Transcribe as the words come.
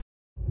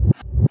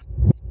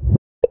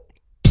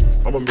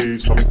I'm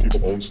amazed how many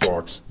people own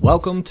stocks.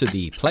 Welcome to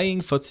the Playing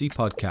Footsie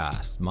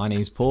podcast. My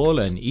name's Paul,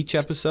 and each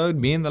episode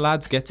me and the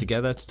lads get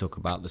together to talk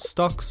about the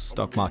stocks,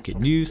 stock market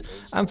news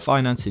and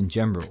finance in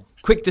general.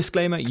 Quick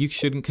disclaimer, you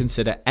shouldn't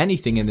consider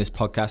anything in this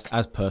podcast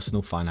as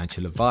personal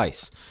financial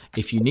advice.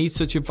 If you need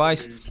such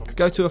advice,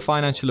 go to a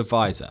financial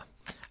advisor.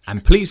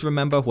 And please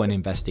remember, when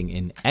investing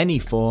in any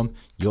form,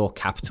 your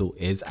capital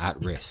is at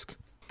risk.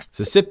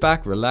 So sit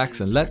back,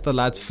 relax and let the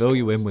lads fill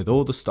you in with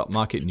all the stock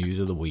market news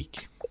of the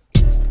week.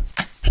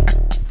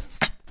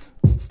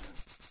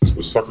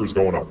 The sucker's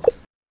going up.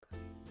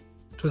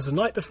 It was the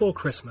night before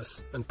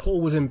Christmas, and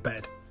Paul was in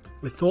bed,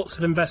 with thoughts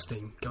of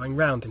investing going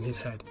round in his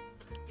head.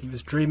 He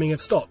was dreaming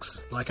of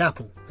stocks like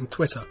Apple and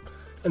Twitter,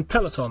 and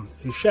Peloton,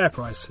 whose share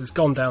price has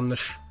gone down the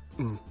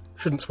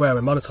shouldn't swear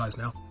we're monetised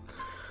now.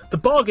 The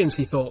bargains,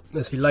 he thought,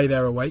 as he lay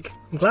there awake.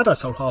 I'm glad I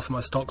sold half of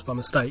my stocks by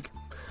mistake.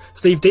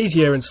 Steve D's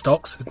year in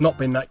stocks had not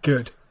been that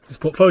good. His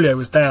portfolio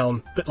was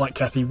down, a bit like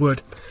Cathie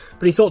Wood,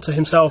 but he thought to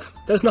himself,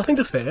 there's nothing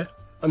to fear.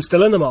 I'm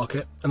still in the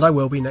market, and I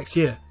will be next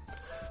year.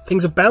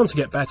 Things are bound to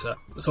get better,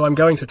 so I'm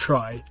going to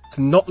try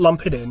to not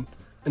lump it in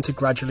and to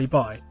gradually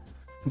buy,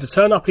 and to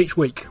turn up each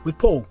week with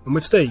Paul and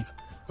with Steve.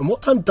 And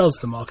what time does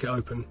the market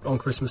open on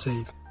Christmas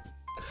Eve?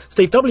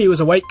 Steve W. was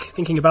awake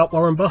thinking about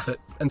Warren Buffett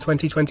and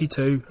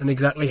 2022 and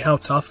exactly how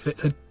tough it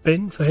had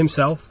been for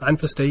himself and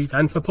for Steve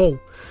and for Paul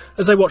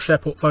as they watched their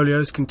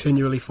portfolios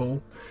continually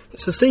fall.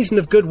 It's a season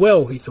of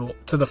goodwill, he thought,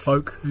 to the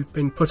folk who've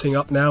been putting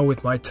up now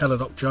with my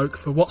Teladoc joke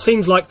for what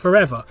seems like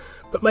forever,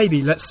 but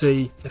maybe let's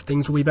see if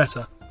things will be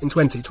better in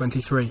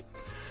 2023.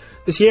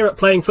 This year at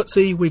Playing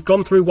Footsie, we've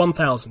gone through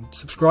 1,000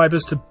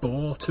 subscribers to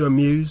bore, to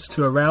amuse,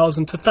 to arouse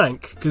and to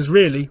thank, because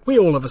really, we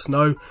all of us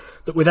know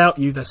that without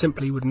you there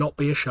simply would not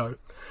be a show.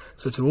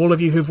 So to all of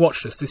you who've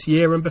watched us this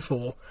year and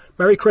before,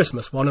 Merry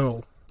Christmas one and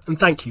all, and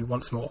thank you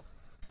once more.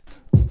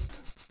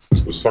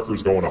 The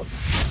sucker's going up.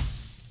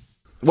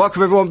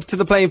 Welcome everyone to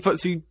the Playing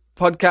Footsie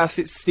podcast.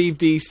 It's Steve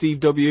D, Steve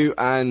W,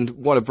 and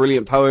what a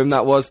brilliant poem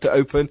that was to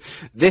open.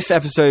 This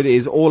episode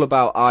is all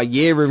about our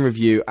year in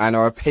review and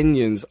our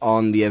opinions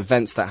on the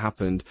events that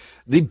happened,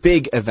 the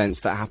big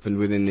events that happened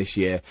within this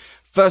year.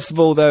 First of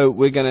all, though,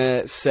 we're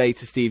going to say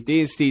to Steve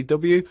D and Steve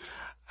W,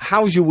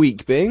 how's your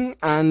week been,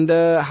 and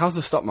how's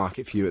the stock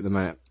market for you at the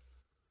minute?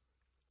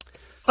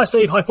 Hi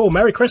Steve, hi Paul,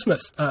 Merry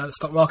Christmas. The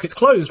stock market's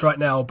closed right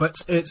now, but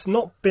it's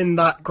not been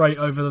that great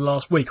over the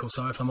last week or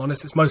so, if I'm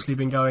honest. It's mostly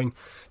been going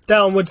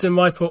downwards in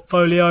my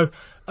portfolio.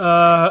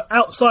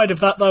 Outside of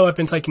that, though, I've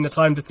been taking the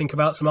time to think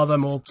about some other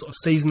more sort of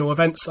seasonal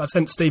events. I've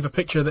sent Steve a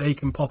picture that he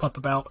can pop up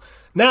about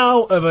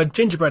now of a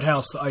gingerbread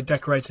house that I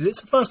decorated.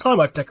 It's the first time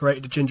I've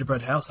decorated a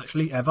gingerbread house,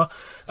 actually, ever.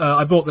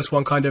 I bought this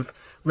one kind of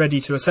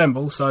ready to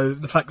assemble, so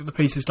the fact that the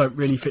pieces don't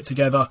really fit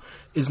together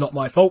is not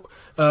my fault.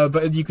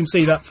 But you can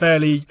see that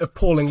fairly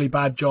appallingly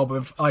bad job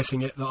of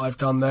icing it that I've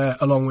done there,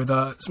 along with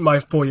my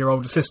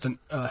 4-year-old assistant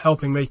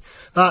helping me.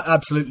 That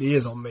absolutely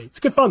is on me.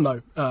 It's good fun,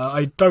 though.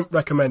 I don't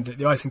recommend it.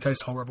 The icing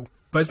tastes horrible.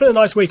 But it's been a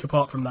nice week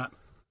apart from that.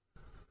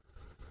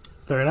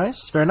 Very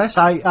nice, very nice.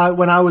 I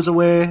when I was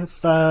away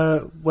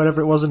for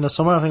whatever it was in the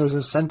summer, I think it was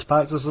in Centre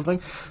Parks or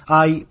something,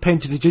 I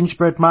painted a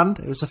gingerbread man.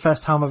 It was the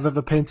first time I've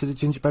ever painted a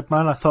gingerbread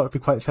man. I thought it'd be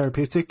quite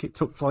therapeutic. It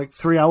took like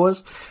 3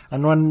 hours,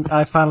 and when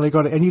I finally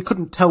got it, and you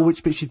couldn't tell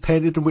which bits you'd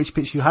painted and which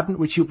bits you hadn't,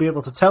 which you'll be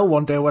able to tell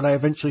one day when I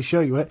eventually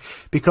show you it,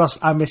 because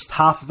I missed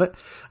half of it.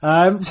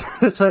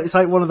 So it's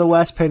like one of the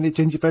worst painted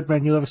gingerbread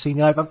men you'll ever see in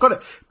your life. I've got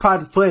it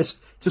pride of place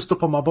just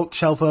up on my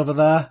bookshelf over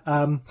there.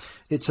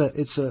 It's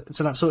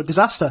an absolute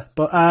disaster.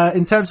 But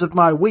in terms of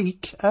my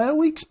week's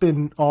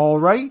been all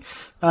right.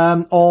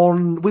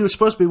 We were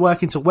supposed to be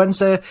working till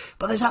Wednesday,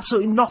 but there's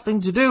absolutely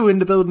nothing to do in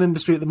the building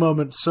industry at the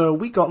moment. So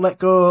we got let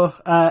go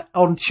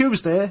on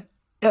Tuesday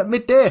at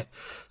midday.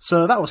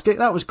 So that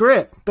was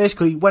great.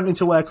 Basically, went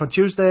into work on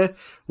Tuesday.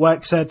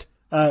 Work said,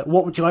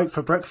 what would you like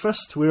for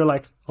breakfast? We were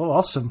like, oh,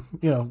 awesome.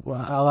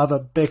 I'll have a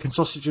bacon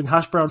sausage and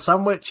hash brown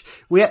sandwich.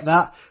 We ate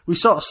that. We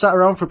sort of sat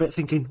around for a bit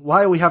thinking,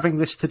 why are we having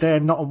this today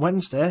and not on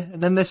Wednesday?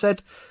 And then they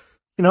said,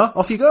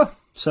 off you go.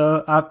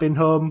 So I've been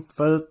home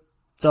for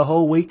the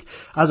whole week,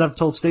 as I've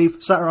told Steve,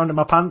 sat around in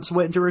my pants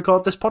waiting to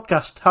record this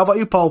podcast. How about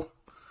you, Paul?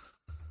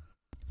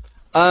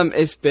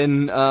 It's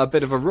been a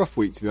bit of a rough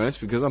week, to be honest,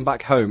 because I'm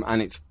back home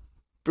and it's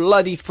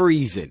bloody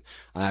freezing.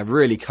 I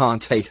really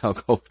can't take how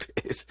cold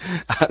it is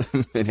at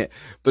the minute.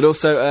 But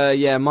also,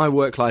 my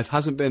work life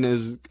hasn't been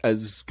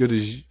as good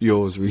as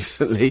yours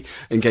recently.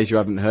 In case you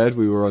haven't heard,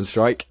 we were on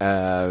strike,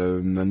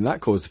 and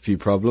that caused a few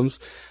problems.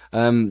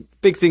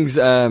 Big things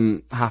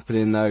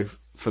happening though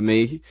for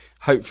me.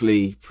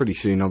 Hopefully, pretty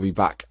soon I'll be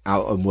back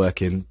out and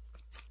working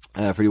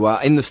pretty well.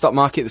 In the stock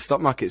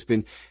market's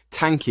been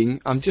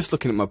tanking. I'm just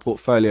looking at my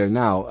portfolio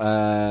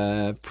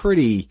now.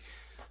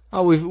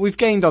 We've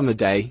gained on the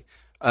day.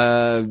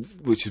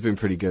 Which has been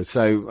pretty good.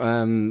 So,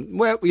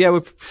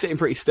 we're sitting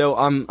pretty still.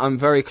 I'm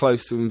very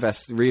close to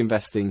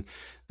reinvesting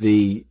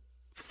the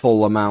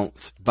full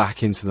amount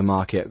back into the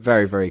market.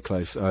 Very, very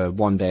close.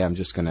 One day I'm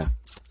just going to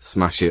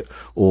smash it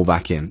all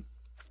back in.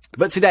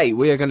 But today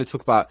we are going to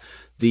talk about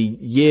the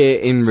year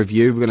in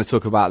review. We're going to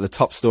talk about the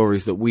top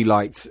stories that we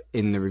liked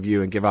in the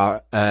review and give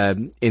our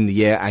in the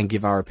year and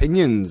give our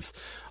opinions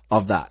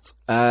of that.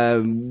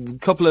 A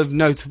couple of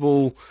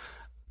notable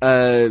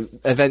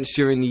events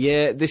during the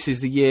year. This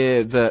is the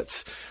year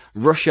that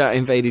Russia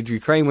invaded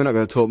Ukraine. We're not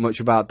going to talk much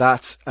about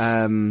that.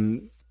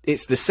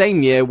 It's the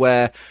same year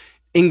where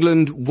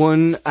England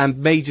won a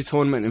major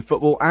tournament in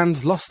football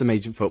and lost a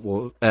major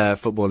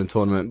footballing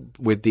tournament,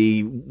 with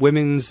the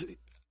women's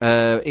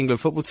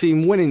England football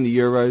team winning the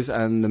Euros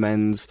and the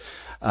men's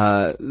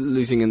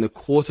losing in the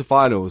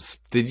quarterfinals.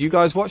 Did you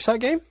guys watch that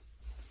game?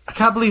 I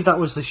can't believe that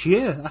was this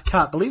year. I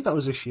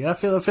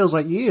feel it feels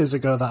like years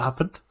ago that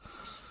happened.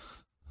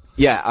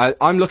 Yeah,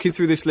 I'm looking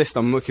through this list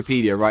on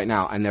Wikipedia right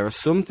now, and there are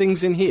some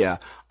things in here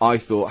I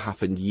thought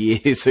happened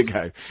years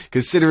ago.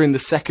 Considering the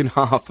second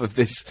half of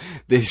this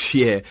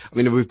year, I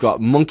mean, we've got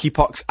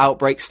monkeypox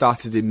outbreak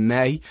started in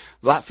May.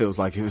 Well, that feels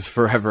like it was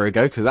forever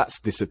ago, because that's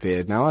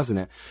disappeared now, hasn't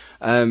it?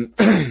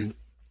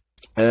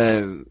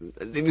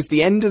 It was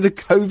the end of the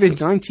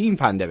COVID-19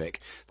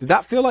 pandemic. Did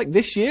that feel like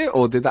this year,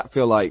 or did that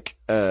feel like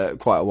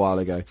quite a while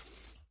ago?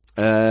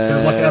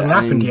 Feels like it hasn't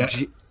happened yet.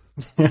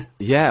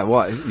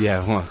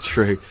 Well,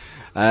 true.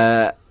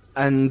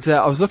 And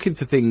I was looking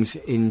for things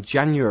in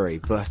January,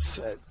 but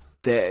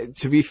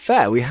to be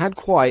fair, we had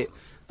quite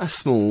a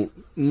small,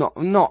 not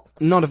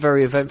a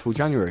very eventful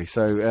January.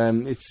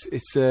 So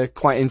it's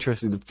quite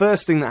interesting. The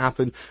first thing that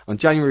happened on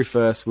January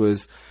 1st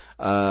was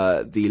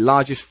the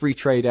largest free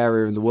trade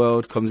area in the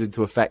world comes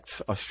into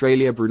effect.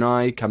 Australia,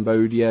 Brunei,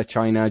 Cambodia,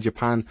 China,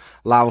 Japan,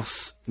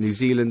 Laos, New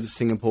Zealand,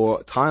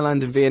 Singapore,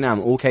 Thailand and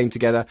Vietnam all came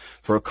together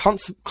for a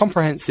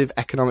comprehensive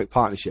economic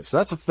partnership. So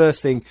that's the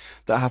first thing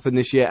that happened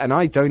this year, and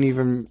I don't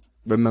even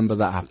remember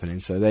that happening.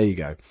 So there you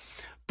go.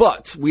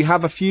 But we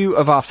have a few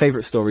of our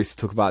favourite stories to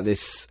talk about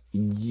this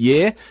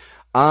year.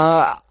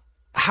 How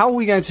are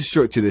we going to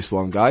structure this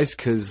one, guys?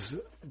 Because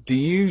do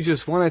you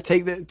just want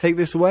to take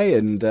this away,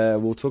 and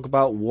we'll talk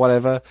about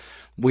whatever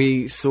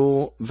we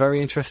saw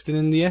very interesting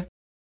in the year?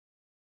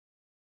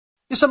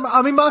 Yes,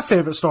 I mean, my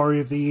favourite story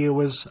of the year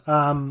was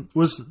the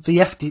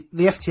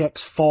FTX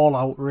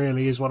fallout.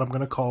 Really, is what I'm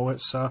going to call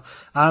it. So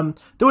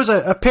there was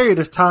a period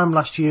of time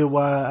last year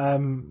where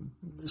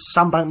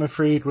Sam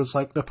Bankman-Fried was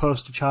like the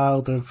poster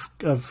child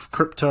of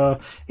crypto.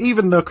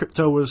 Even though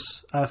crypto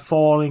was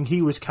falling,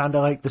 he was kind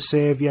of like the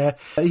saviour.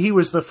 He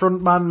was the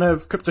front man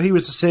of crypto. He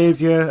was the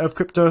saviour of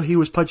crypto. He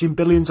was pledging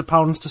billions of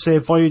pounds to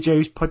save Voyager. He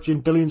was pledging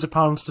billions of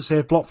pounds to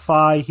save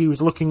BlockFi. He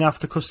was looking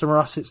after customer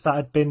assets that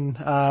had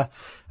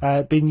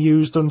been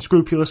used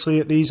unscrupulously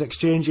at these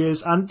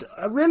exchanges. And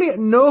really at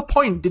no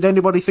point did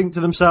anybody think to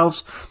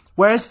themselves,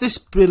 where's this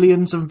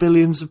billions and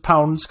billions of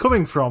pounds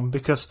coming from?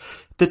 Because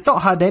they'd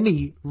not had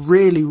any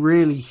really,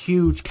 really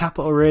huge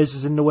capital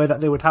raises in the way that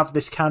they would have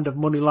this kind of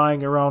money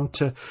lying around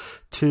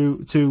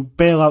to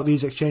bail out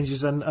these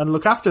exchanges and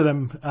look after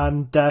them.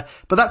 And but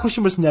that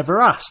question was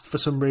never asked for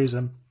some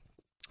reason.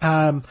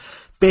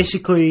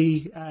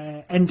 Basically,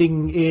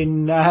 ending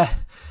in their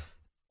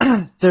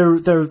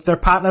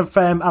partner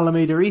firm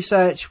Alameda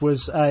Research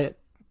was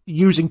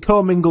using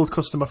commingled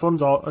customer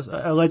funds, or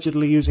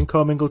allegedly using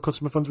commingled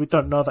customer funds. We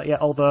don't know that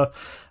yet, although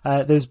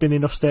there's been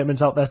enough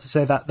statements out there to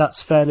say that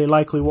that's fairly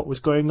likely what was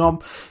going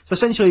on. So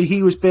essentially,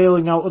 he was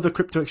bailing out other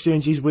crypto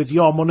exchanges with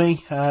your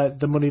money,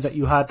 the money that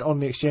you had on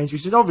the exchange,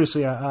 which is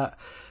obviously a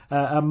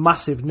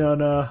massive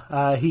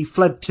no-no. He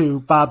fled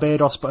to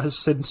Barbados, but has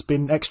since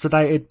been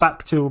extradited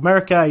back to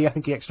America. I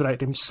think he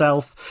extradited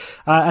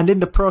himself. And in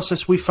the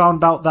process, we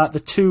found out that the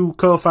two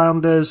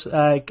co-founders,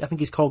 I think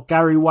he's called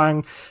Gary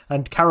Wang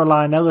and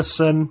Caroline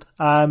Ellison,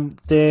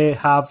 they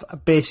have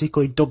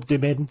basically dubbed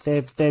him in.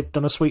 They've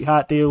done a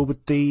sweetheart deal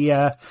with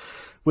the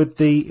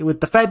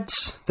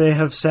feds. They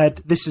have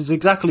said this is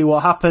exactly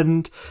what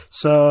happened.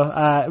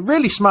 So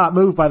really smart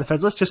move by the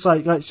feds. Let's just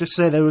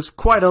say there was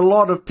quite a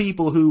lot of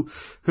people who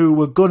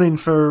were gunning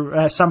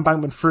for Sam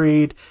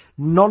Bankman-Fried.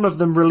 None of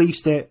them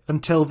released it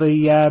until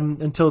the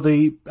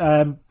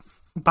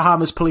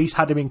Bahamas police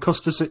had him in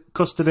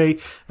custody,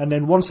 and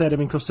then once they had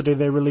him in custody,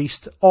 they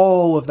released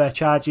all of their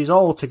charges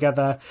all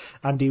together,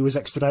 and he was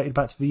extradited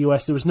back to the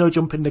US. There was no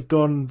jumping the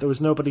gun. There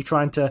was nobody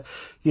trying to,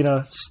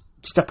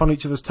 step on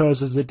each other's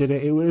toes as they did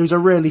it. It was a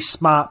really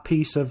smart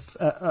piece of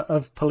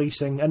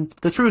policing, and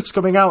the truth's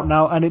coming out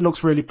now, and it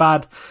looks really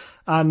bad.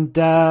 And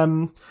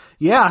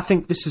I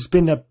think this has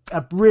been a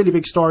really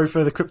big story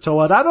for the crypto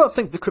world. I don't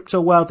think the crypto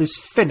world is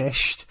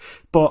finished,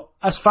 but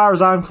as far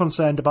as I'm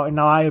concerned about it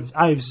now, I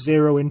have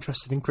zero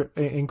interest in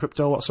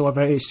crypto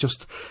whatsoever. It's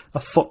just a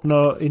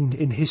footnote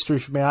in history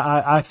for me.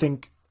 I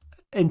think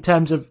in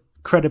terms of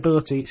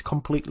credibility, it's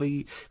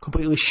completely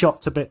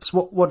shot to bits.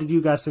 What did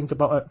you guys think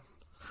about it?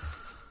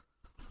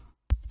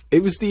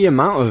 It was the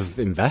amount of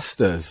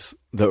investors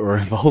that were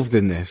involved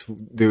in this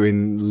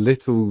doing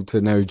little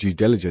to no due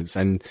diligence.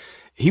 And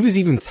he was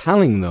even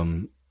telling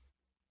them,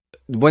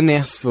 when they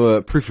asked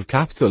for proof of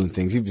capital and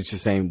things, he was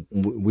just saying,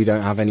 we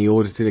don't have any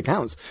audited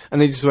accounts. And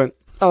they just went,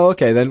 oh,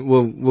 okay, then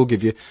we'll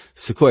give you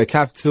Sequoia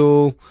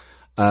Capital,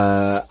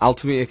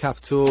 Altimeter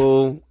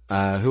Capital.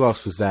 Who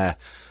else was there?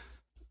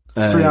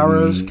 Three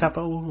Arrows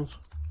Capital.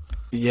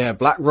 Yeah,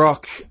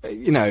 BlackRock.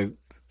 You know,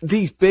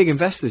 these big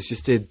investors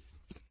just did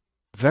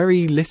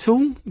very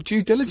little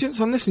due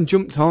diligence on this and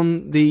jumped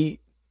on the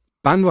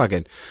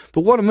bandwagon.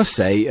 But what I must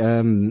say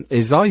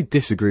is I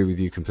disagree with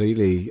you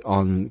completely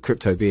on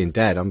crypto being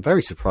dead. I'm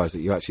very surprised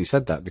that you actually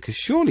said that, because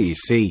surely you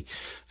see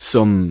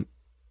some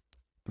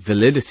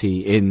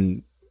validity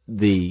in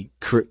the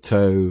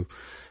crypto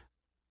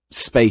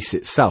space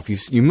itself.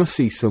 You must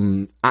see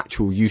some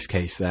actual use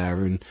case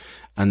there,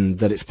 and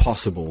that it's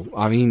possible.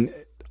 I mean,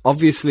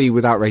 obviously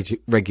without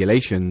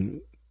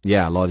regulation,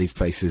 yeah, a lot of these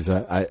places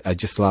are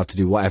just allowed to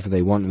do whatever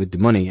they want with the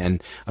money,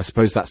 and I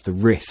suppose that's the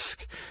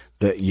risk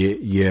that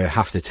you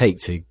have to take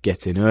to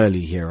get in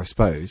early here, I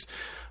suppose.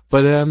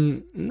 But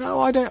no,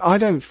 I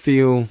don't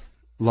feel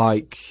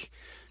like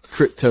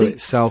crypto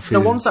itself is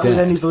the ones that dead. with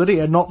any validity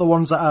are not the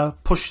ones that are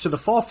pushed to the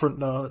forefront,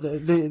 though.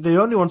 The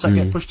only ones that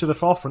get pushed to the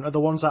forefront are the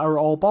ones that are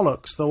all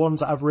bollocks, the ones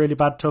that have really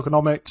bad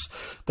tokenomics,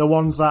 the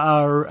ones that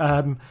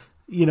are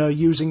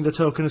using the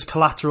token as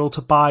collateral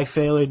to buy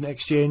failing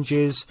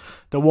exchanges,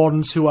 the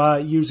ones who are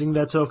using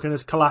their token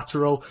as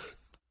collateral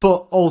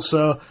but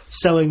also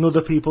selling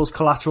other people's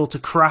collateral to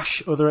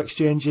crash other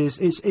exchanges.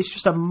 It's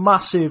just a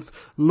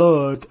massive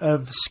load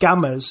of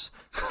scammers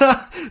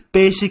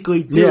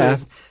basically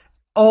doing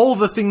all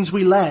the things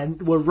we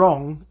learned were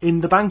wrong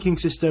in the banking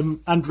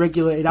system and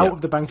regulated out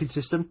of the banking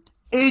system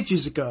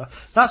ages ago.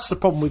 That's the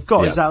problem we've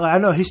got, is that I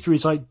know history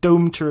is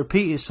doomed to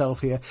repeat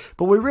itself here,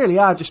 but we really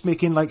are just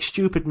making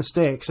stupid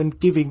mistakes and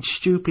giving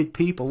stupid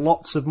people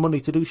lots of money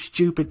to do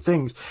stupid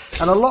things.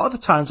 And a lot of the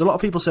times, a lot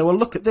of people say, well,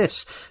 look at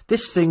this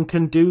thing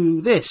can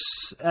do this,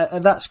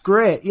 and that's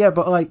great. Yeah,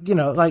 but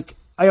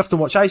I often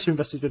watch ISA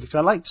investors videos because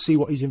I like to see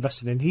what he's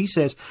invested in. He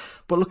says,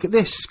 but look at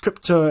this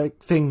crypto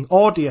thing,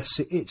 Audius,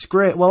 it's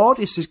great. Well,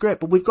 Audius is great,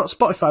 but we've got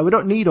Spotify. We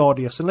don't need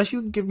Audius unless you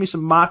can give me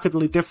some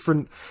markedly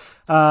different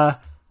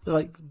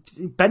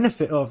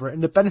benefit over it.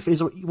 And the benefit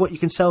is what you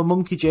can sell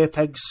monkey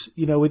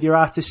JPEGs, with your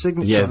artist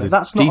signature on it.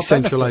 That's not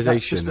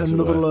decentralization. A benefit. That's just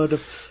another load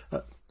of...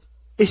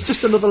 it's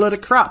just another load of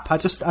crap. I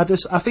think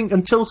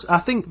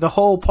the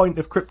whole point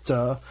of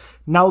crypto,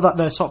 now that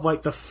there's sort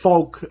of the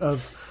fog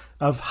of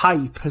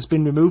hype has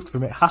been removed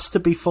from it, has to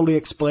be fully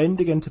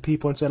explained again to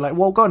people and say,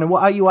 well, go on, and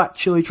what are you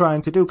actually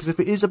trying to do? Because if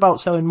it is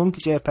about selling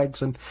monkey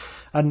JPEGs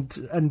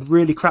and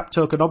really crap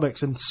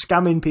tokenomics and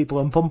scamming people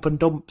and pump and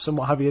dumps and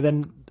what have you,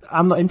 then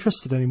I'm not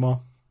interested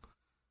anymore.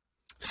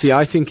 See,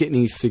 I think it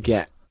needs to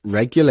get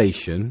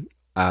regulation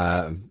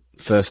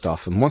first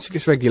off, and once it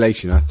gets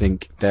regulation, I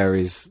think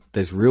there's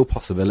real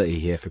possibility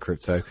here for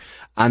crypto.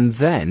 And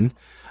then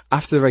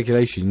after the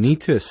regulation, you need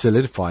to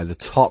solidify the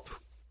top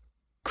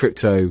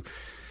crypto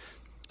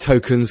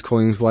tokens,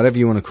 coins, whatever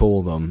you want to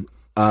call them,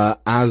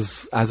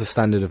 as a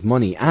standard of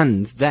money.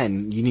 And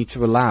then you need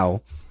to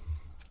allow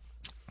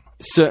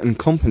certain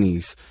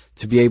companies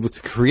to be able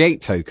to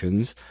create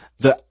tokens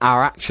that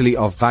are actually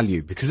of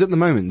value. Because at the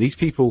moment, these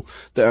people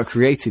that are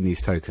creating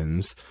these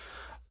tokens,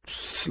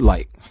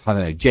 I don't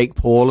know, Jake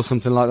Paul or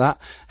something like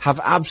that, have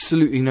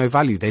absolutely no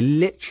value. They're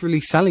literally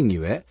selling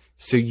you it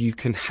so you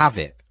can have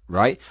it,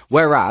 right?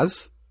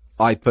 Whereas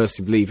I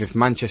personally believe if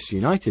Manchester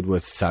United were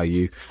to sell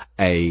you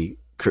a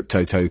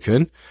crypto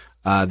token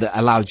that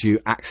allowed you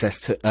access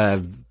to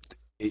a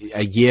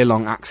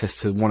year-long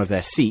access to one of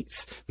their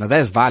seats, now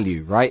there's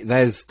value, right?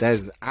 There's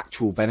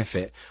actual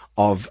benefit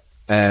of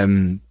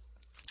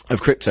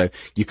crypto.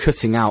 You're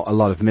cutting out a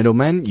lot of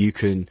middlemen. You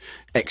can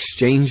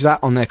exchange that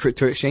on their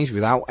crypto exchange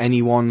without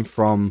anyone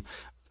from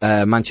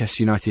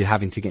Manchester United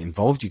having to get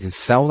involved. You can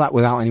sell that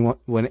without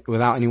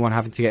anyone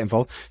having to get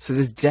involved. So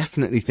there's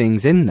definitely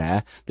things in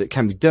there that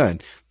can be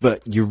done.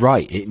 But you're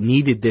right, it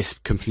needed this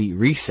complete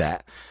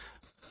reset.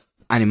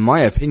 And in my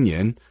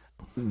opinion,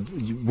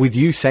 with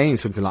you saying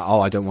something like,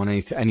 I don't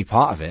want any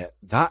part of it,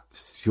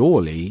 that's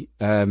surely,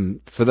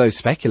 for those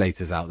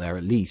speculators out there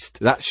at least,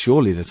 that's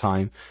surely the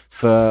time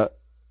for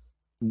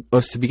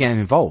us to be getting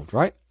involved,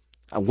 right?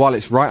 While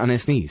it's right on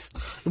its knees.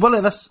 Well,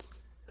 that's...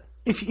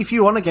 If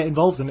you want to get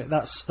involved in it,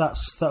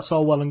 that's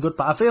all well and good.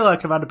 But I feel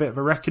like I've had a bit of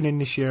a reckoning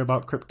this year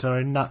about crypto,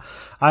 in that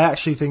I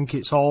actually think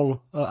it's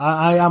all...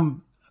 I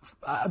am...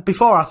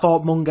 Before I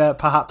thought Munger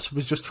perhaps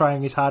was just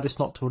trying his hardest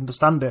not to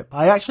understand it.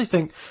 I actually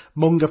think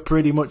Munger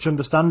pretty much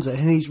understands it,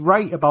 and he's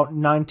right about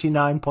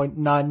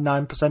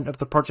 99.99% of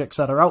the projects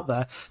that are out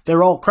there.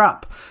 They're all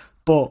crap.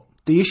 But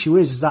the issue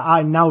is that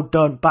I now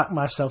don't back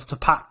myself to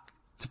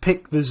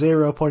pick the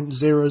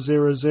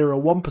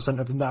 0.0001%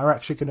 of them that are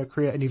actually going to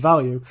create any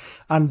value.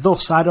 And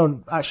thus, I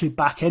don't actually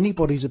back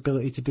anybody's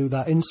ability to do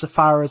that,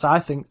 insofar as I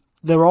think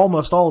they're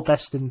almost all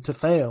destined to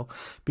fail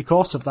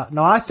because of that.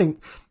 Now, I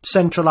think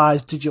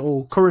centralized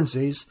digital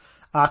currencies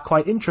are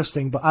quite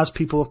interesting. But as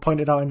people have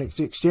pointed out in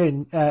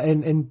exchange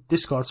in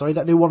Discord,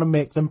 that they want to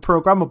make them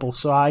programmable.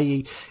 So,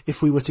 i.e.,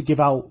 if we were to give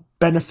out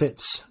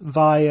benefits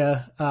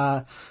via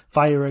a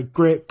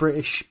Great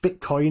British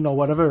Bitcoin or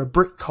whatever, a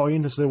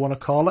Britcoin as they want to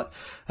call it,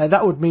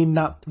 that would mean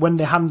that when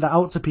they hand that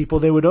out to people,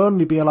 they would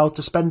only be allowed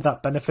to spend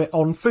that benefit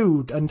on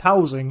food and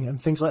housing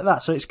and things like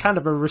that. So it's kind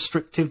of a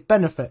restrictive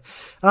benefit.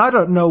 And I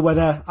don't know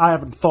whether, I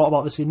haven't thought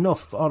about this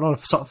enough on a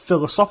sort of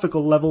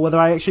philosophical level, whether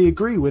I actually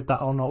agree with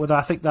that or not, whether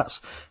I think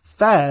that's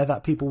fair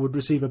that people would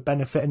receive a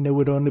benefit and they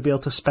would only be able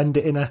to spend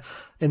it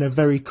in a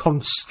very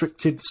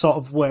constricted sort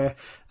of way.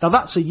 Now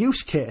that's a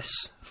use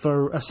case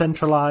for a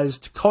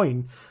centralized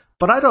coin,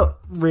 but I don't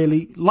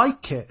really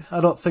like it. I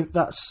don't think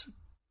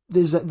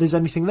there's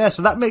anything there.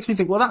 So that makes me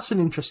think, well, that's an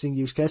interesting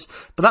use case,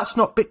 but that's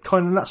not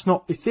Bitcoin and that's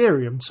not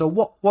Ethereum. So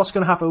what's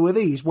going to happen with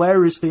these?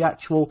 Where is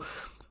that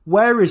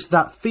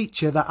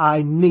feature that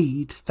I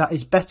need that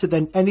is better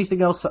than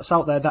anything else that's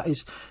out there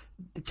that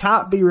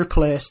can't be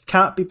replaced,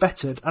 can't be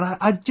bettered? And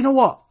I you know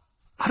what?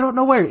 I don't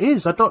know where it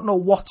is. I don't know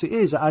what it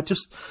is.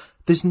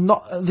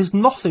 There's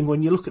nothing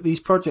when you look at these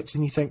projects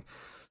and you think,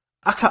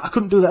 I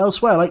couldn't do that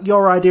elsewhere. Like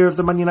your idea of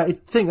the Man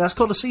United thing, that's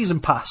called a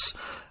season pass.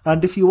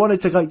 And if you wanted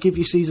to give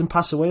your season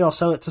pass away or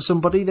sell it to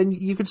somebody, then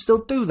you could still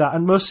do that.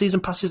 And most season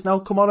passes now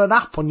come on an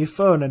app on your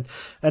phone.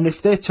 And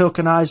if they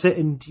tokenized it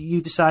and you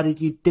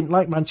decided you didn't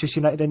like Manchester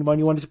United anymore and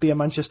you wanted to be a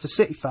Manchester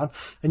City fan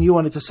and you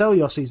wanted to sell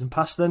your season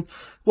pass, then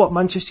what,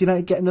 Manchester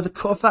United get another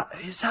cut of that?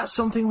 Is that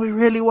something we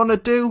really want to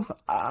do?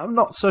 I'm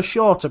not so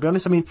sure, to be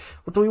honest. I mean,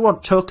 what do we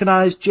want?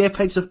 Tokenized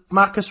JPEGs of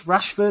Marcus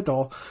Rashford,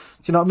 or do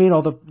you know what I mean?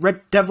 Or the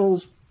Red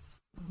Devils,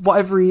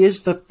 whatever he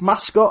is, the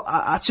mascot.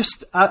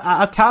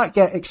 I can't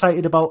get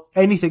excited about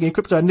anything in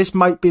crypto, and this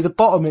might be the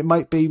bottom. It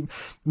might be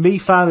me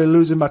finally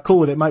losing my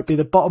cool. It might be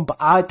the bottom, but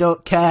I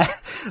don't care.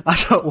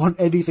 I don't want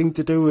anything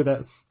to do with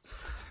it.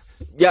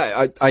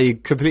 Yeah, I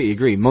completely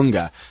agree.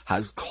 Munger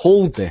has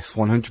called this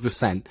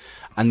 100%,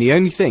 and the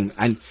only thing,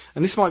 and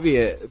this might be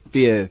a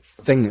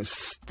thing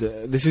this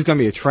is going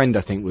to be a trend,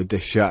 I think, with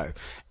this show,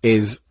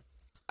 is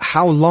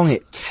how long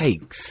it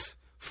takes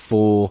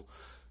for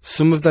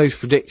some of those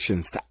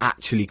predictions to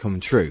actually come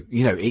true.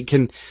 It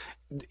can,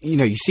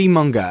 you see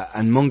Munger,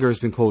 and Munger has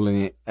been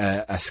calling it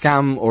a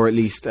scam, or at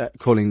least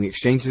calling the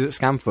exchanges a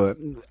scam for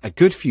a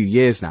good few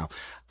years now.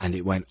 And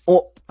it went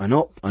up and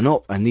up and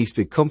up, and these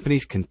big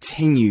companies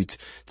continued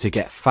to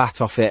get fat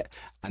off it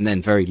and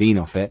then very lean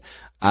off it.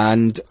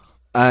 And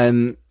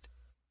now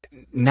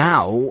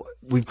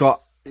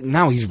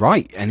he's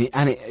right, and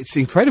it's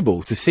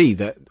incredible to see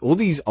that all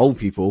these old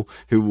people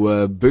who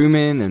were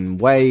booming and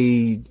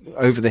way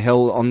over the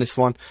hill on this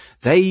one,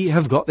 they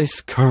have got this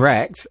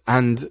correct,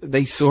 and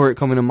they saw it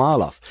coming a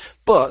mile off.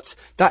 But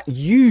that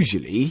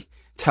usually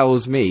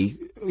tells me,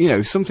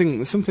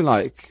 something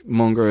like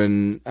Munger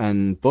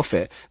and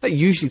Buffett, that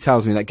usually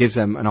tells me that gives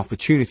them an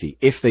opportunity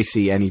if they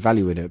see any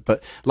value in it.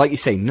 But like you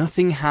say,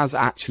 nothing has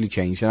actually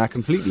changed, and I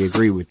completely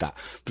agree with that.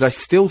 But I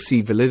still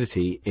see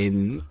validity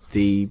in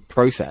the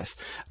process.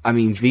 I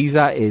mean,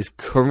 Visa is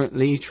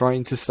currently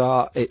trying to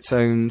start its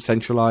own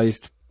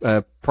centralized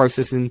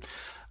processing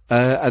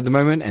at the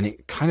moment, and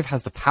it kind of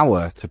has the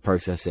power to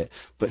process it,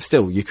 but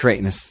still you're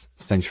creating a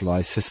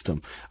centralized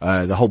system.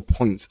 The whole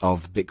point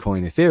of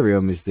Bitcoin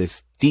Ethereum is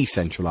this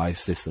decentralized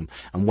system,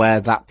 and where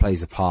that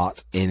plays a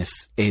part in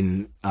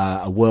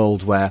a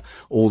world where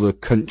all the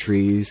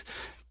countries,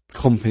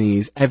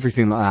 companies,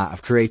 everything like that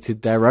have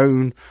created their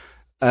own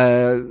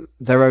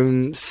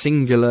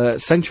singular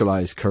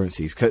centralized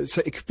currencies.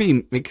 So it could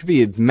be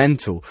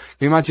mental.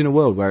 Can you imagine a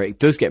world where it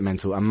does get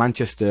mental and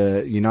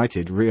Manchester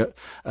United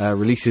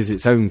releases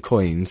its own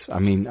coins? I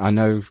mean, I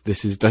know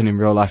this is done in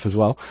real life as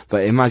well,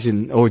 but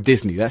imagine, or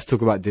Disney. Let's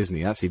talk about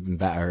Disney. That's even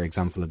better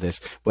example of this,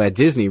 where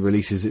Disney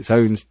releases its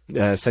own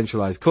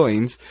centralized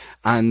coins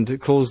and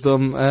calls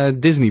them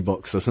Disney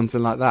Bucks or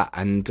something like that.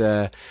 And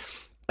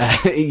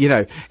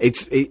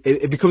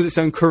it becomes its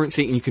own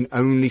currency, and you can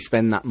only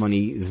spend that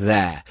money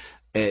there.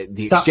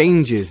 The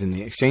exchanges and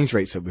the exchange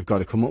rates that we've got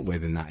to come up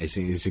with in that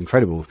is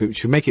incredible. It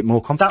should make it more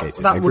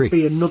complicated. That would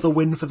be another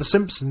win for The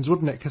Simpsons,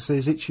 wouldn't it? Because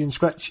there's Itchy and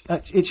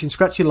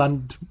Scratchy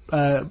Land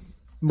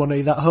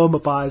money that Homer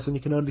buys, and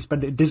you can only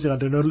spend it in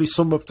Disneyland and only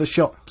some of the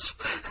shops.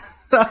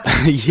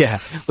 Yeah,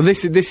 well,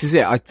 this is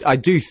it. I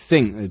do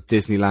think that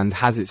Disneyland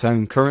has its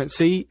own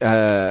currency.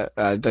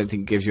 I don't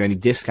think it gives you any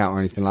discount or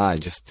anything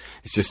like that.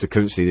 It's just a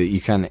currency that you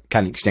can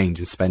exchange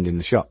and spend in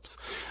the shops.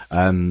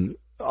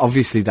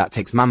 Obviously, that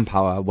takes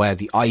manpower. Where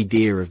the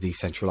idea of these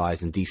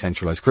centralized and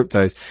decentralized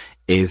cryptos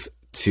is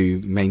to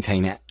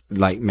maintain it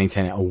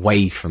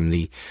away from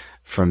the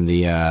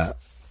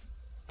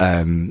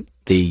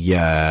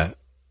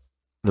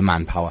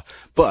manpower.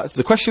 But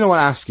the question I want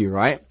to ask you,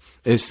 right,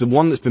 is the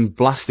one that's been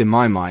blasted in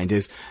my mind,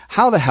 is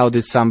how the hell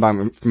did Sam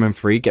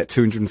Bankman-Fried get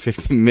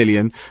 250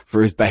 million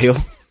for his bail?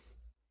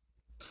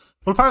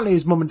 Well, apparently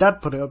his mum and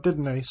dad put it up,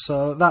 didn't he?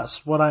 So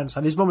that's what I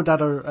understand. His mum and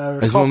dad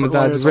are his mum and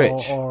dad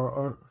rich?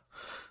 Or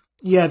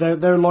yeah,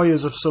 they're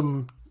lawyers of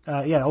some.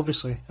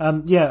 Obviously.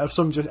 Of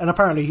some. And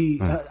apparently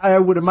I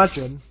would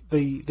imagine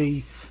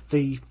the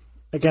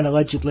again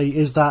allegedly,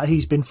 is that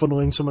he's been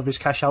funneling some of his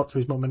cash out to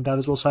his mum and dad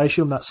as well. So I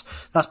assume that's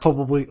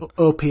probably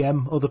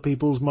OPM, other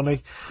people's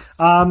money.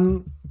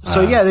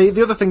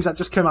 The other things that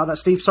just came out of that,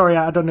 Steve, sorry,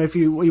 I don't know if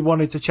you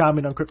wanted to chime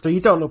in on crypto.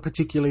 You don't look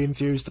particularly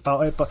enthused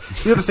about it, but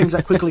the other things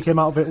that quickly came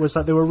out of it was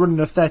that they were running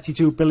a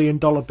 $32 billion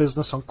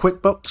business on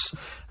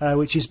QuickBooks,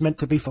 which is meant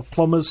to be for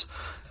plumbers.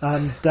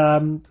 And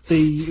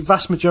the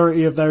vast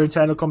majority of their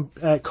internal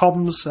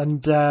comms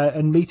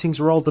and meetings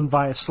were all done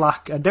via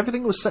Slack, and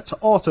everything was set to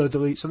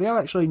auto-delete, so they have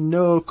actually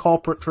no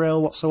corporate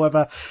trail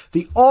whatsoever.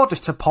 The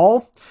auditor,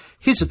 Paul,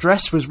 his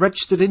address was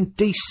registered in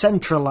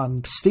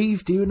Decentraland.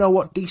 Steve, do you know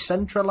what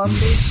Decentraland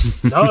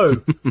is? No.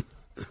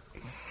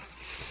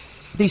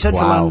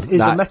 Decentraland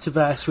is a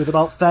metaverse with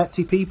about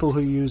 30 people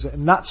who use it,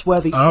 and that's where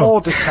the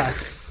auditor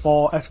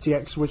for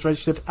FTX was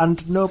registered,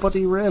 and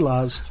nobody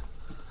realised.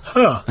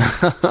 Huh.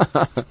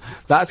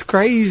 That's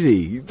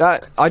crazy.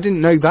 That I didn't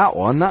know that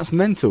one. That's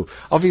mental.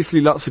 Obviously,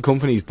 lots of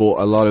companies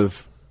bought a lot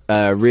of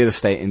real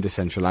estate in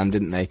Decentraland,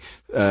 didn't they?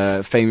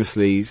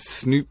 Famously,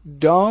 Snoop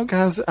Dogg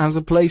has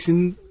a place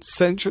in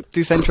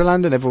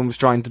Decentraland, and everyone was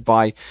trying to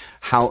buy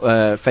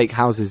fake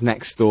houses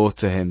next door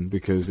to him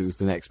because it was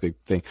the next big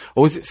thing.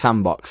 Or was it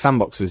Sandbox?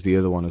 Sandbox was the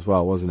other one as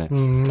well, wasn't it?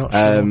 Not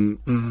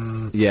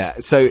sure. Yeah.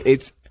 So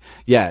it's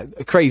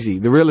crazy.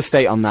 The real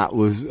estate on that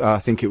was, I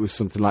think it was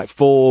something like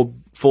 $4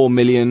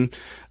 million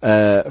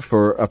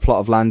for a plot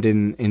of land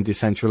in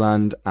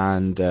Decentraland,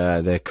 and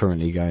they're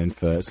currently going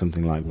for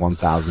something like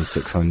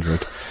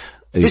 1,600.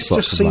 This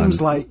just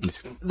seems like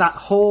that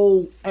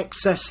whole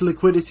excess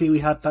liquidity we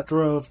had that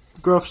drove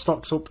growth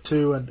stocks up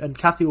to and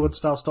Cathie Wood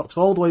style stocks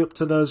all the way up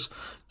to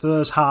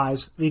those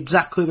highs.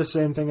 Exactly the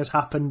same thing has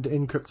happened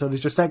in crypto.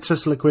 There's just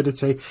excess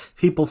liquidity,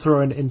 people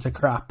throwing it into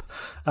crap,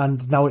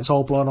 and now it's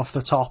all blown off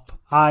the top.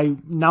 I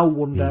now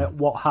wonder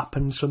what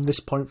happens from this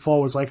point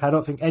forwards. Like, I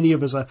don't think any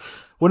of us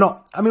we're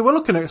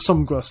looking at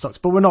some growth stocks,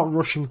 but we're not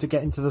rushing to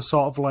get into the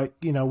sort of, like,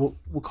 you know,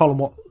 we'll call them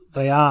what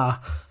they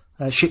are,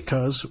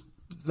 shitcoins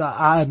that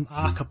I'm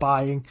ARCA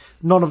buying.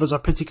 None of us are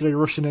particularly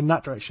rushing in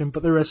that direction,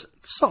 but there is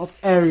sort of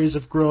areas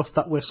of growth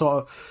that we're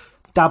sort of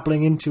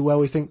dabbling into where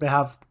we think they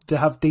have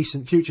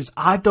decent futures.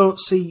 I don't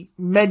see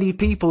many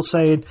people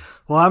saying,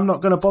 well, I'm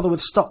not going to bother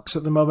with stocks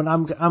at the moment.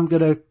 I'm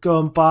going to go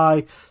and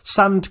buy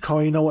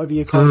Sandcoin or whatever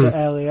you called it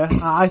earlier.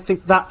 I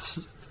think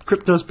that's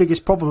crypto's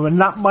biggest problem, and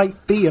that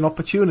might be an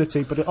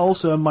opportunity, but it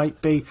also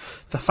might be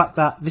the fact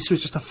that this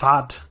was just a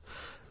fad,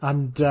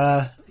 and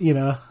a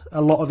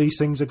lot of these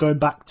things are going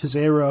back to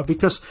zero,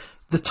 because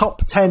the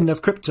top 10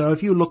 of crypto,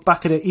 if you look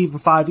back at it even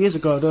 5 years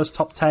ago, those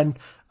top 10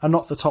 are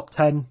not the top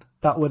 10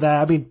 that were there.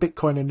 I mean,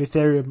 Bitcoin and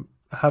Ethereum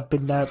have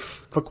been there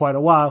for quite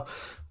a while,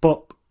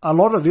 but a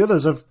lot of the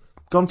others have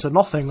gone to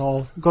nothing,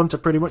 or gone to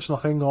pretty much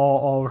nothing,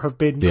 or have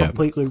been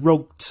completely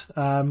rugged.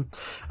 And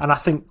I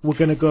think we're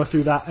going to go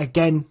through that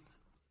again.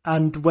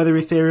 And whether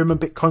Ethereum and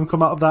Bitcoin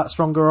come out of that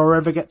stronger or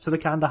ever get to the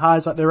kind of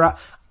highs that they're at,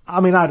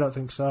 I mean, I don't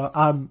think so.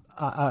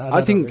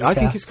 I think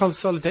it's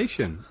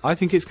consolidation. I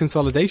think it's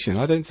consolidation.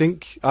 I don't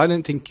think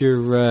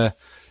you're.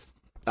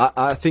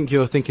 I think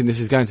you're thinking this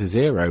is going to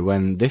zero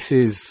when this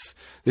is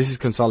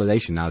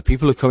consolidation now.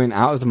 People are coming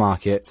out of the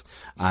market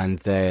and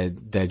they're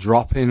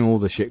dropping all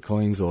the shit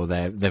coins, or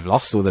they've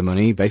lost all their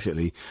money.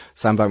 Basically,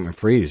 Sam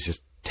Bankman-Fried has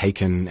just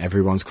taken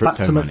everyone's crypto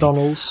back to money.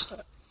 McDonald's.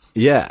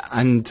 Yeah,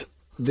 and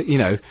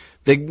they're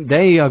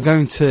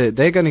going to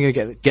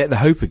get the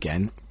hope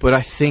again. But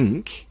I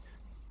think,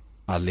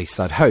 at least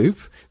I'd hope,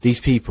 these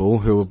people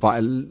who are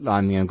I'm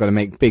going to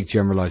make big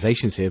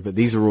generalizations here, but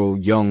these are all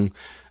young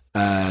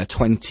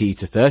 20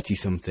 to 30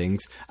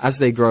 somethings. As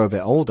they grow a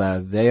bit older,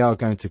 they are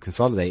going to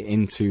consolidate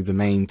into the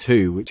main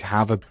two, which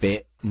have a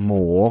bit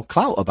more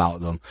clout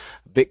about them.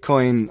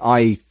 Bitcoin,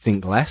 I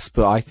think less,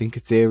 but I think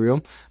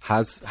Ethereum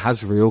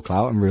has real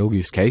clout and real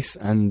use case,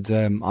 and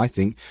I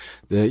think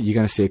that you're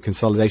going to see a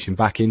consolidation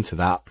back into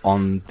that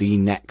on the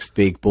next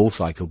big bull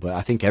cycle. But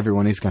I think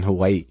everyone is going to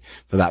wait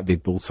for that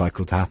big bull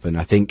cycle to happen.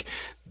 I think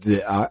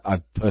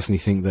I personally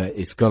think that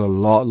it's got a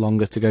lot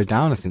longer to go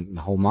down. I think the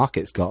whole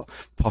market's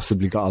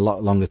possibly got a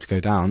lot longer to go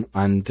down,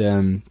 and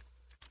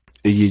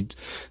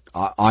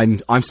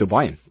I'm still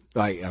buying.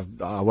 Like,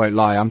 I won't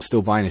lie, I'm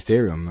still buying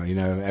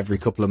Ethereum. Every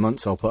couple of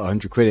months I'll put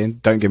 £100 in.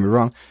 Don't get me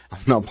wrong, I'm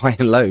not buying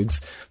loads,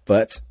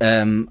 but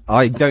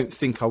I don't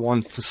think I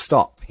want to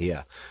stop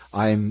here.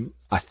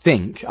 I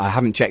think I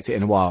haven't checked it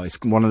in a while. It's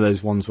one of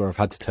those ones where I've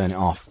had to turn it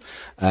off.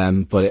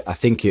 But I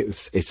think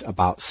it's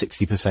about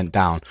 60%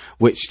 down,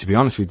 which, to be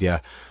honest with you,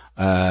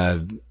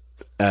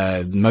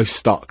 most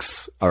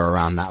stocks are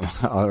around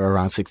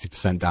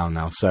 60% down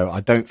now. So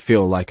I don't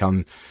feel like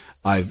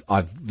I've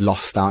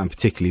lost out, and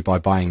particularly by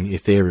buying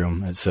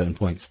Ethereum at certain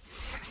points.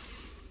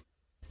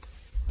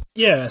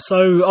 Yeah,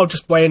 so I'll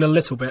just weigh in a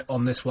little bit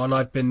on this one.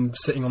 I've been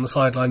sitting on the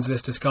sidelines of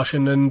this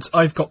discussion, and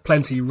I've got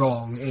plenty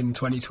wrong in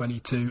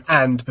 2022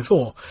 and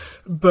before.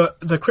 But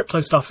the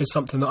crypto stuff is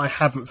something that I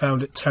haven't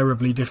found it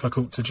terribly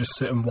difficult to just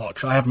sit and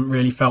watch. I haven't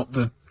really felt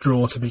the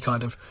draw to be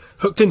kind of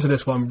hooked into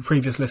this one.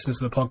 Previous listeners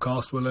to the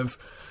podcast will have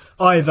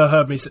either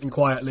heard me sitting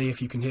quietly,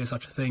 if you can hear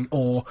such a thing,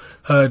 or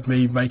heard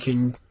me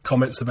making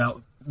comments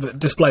about that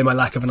display my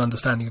lack of an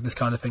understanding of this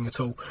kind of thing at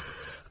all.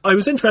 I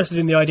was interested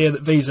in the idea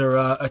that Visa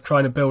are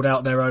trying to build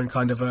out their own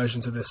kind of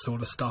versions of this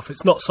sort of stuff.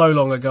 It's not so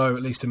long ago,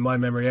 at least in my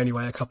memory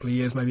anyway, a couple of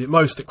years maybe at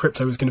most, that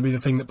crypto was going to be the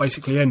thing that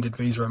basically ended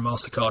Visa and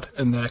MasterCard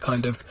and their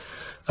kind of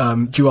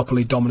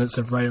duopoly dominance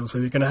of Rails,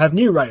 where we're going to have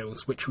new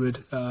Rails, which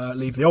would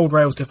leave the old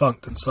Rails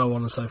defunct and so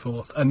on and so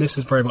forth. And this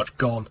is very much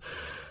gone.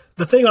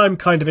 The thing I'm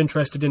kind of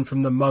interested in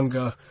from the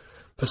Munger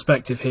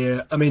perspective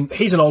here, I mean,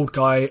 he's an old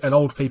guy, and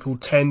old people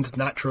tend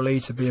naturally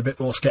to be a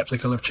bit more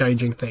sceptical of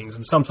changing things,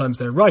 and sometimes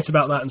they're right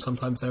about that and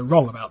sometimes they're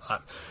wrong about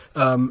that.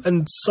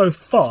 And so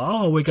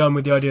far we're going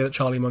with the idea that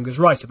Charlie Munger's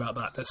right about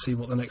that. Let's see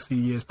what the next few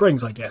years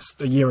brings, I guess.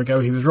 A year ago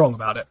he was wrong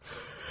about it.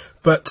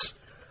 But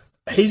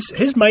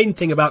his main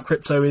thing about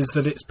crypto is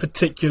that it's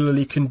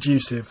particularly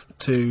conducive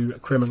to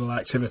criminal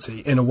activity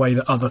in a way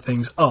that other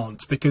things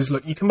aren't. Because,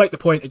 look, you can make the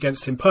point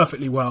against him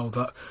perfectly well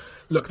that,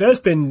 look, there's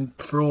been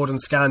fraud and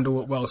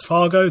scandal at Wells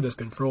Fargo, there's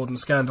been fraud and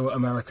scandal at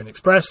American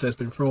Express, there's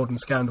been fraud and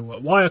scandal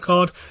at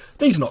Wirecard.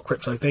 These are not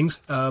crypto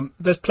things.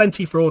 There's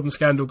plenty fraud and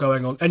scandal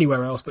going on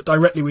anywhere else, but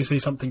directly we see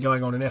something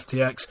going on in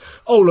FTX.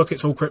 Oh, look,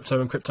 it's all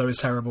crypto and crypto is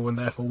terrible and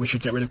therefore we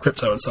should get rid of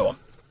crypto and so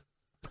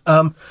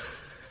on.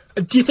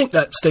 Do you think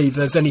that, Steve,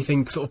 there's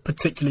anything sort of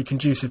particularly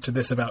conducive to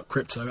this about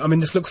crypto? I mean,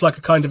 this looks like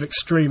a kind of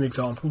extreme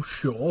example,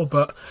 sure,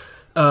 but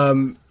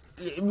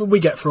we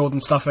get fraud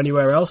and stuff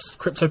anywhere else.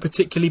 Crypto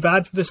particularly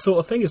bad for this sort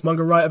of thing? Is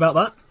Munger right about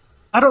that?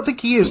 I don't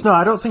think he is. No,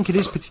 I don't think it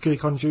is particularly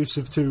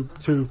conducive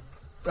to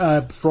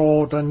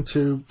fraud and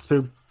to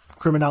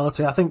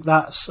criminality. I think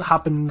that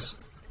happens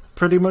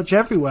pretty much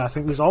everywhere. I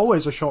think there's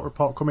always a short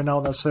report coming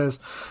out that says,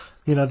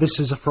 you know, this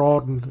is a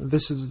fraud and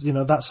this is, you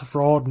know, that's a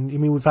fraud. And I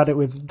mean, we've had it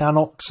with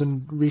Nanox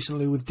and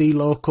recently with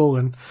DLocal,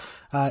 and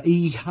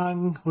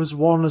Ehang was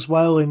one as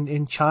well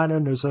in China.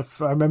 And there's I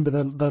remember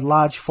the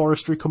large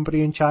forestry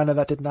company in China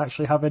that didn't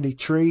actually have any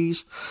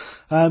trees.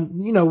 You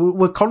know,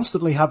 we're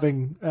constantly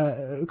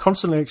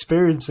constantly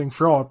experiencing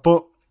fraud,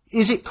 but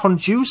is it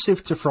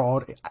conducive to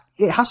fraud?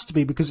 It has to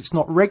be, because it's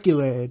not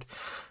regulated.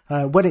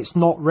 When it's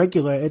not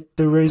regulated,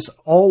 there is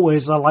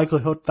always a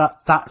likelihood that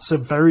that's a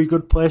very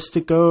good place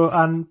to go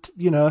and,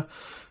 you know,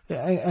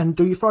 and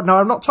do your fraud. Now,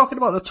 I'm not talking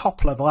about the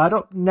top level. I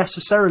don't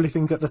necessarily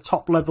think at the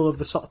top level of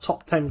the sort of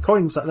top 10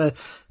 coins that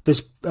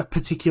there's a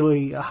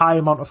particularly high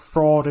amount of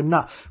fraud in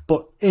that.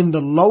 But in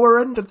the lower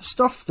end of the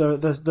stuff,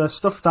 the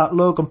stuff that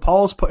Logan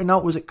Paul's putting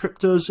out, was it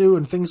CryptoZoo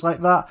and things like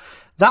that,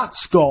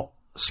 that's got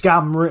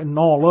scam written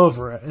all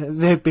over it.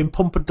 They've been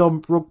pump and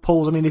dump rug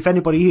pulls. I mean, if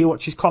anybody here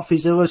watches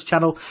CoffeeZilla's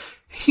channel,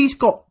 he's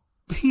got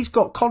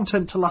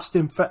content to last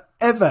him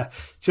forever,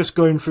 just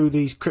going through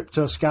these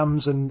crypto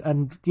scams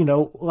and you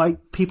know,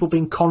 like people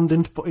being conned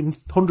into putting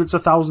hundreds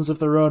of thousands of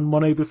their own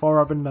money before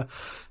having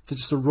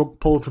just a rug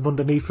pulled from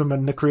underneath them,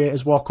 and the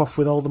creators walk off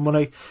with all the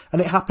money. And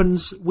it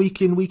happens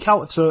week in, week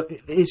out. So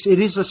it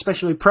is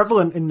especially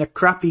prevalent in the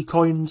crappy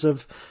coins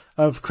of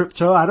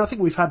crypto. I don't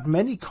think we've had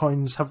many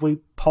coins, have we,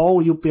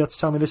 Paul? You'll be able to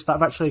tell me this, that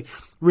have actually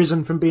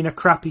risen from being a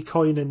crappy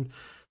coin and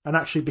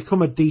actually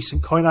become a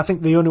decent coin. I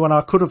think the only one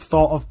I could have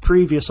thought of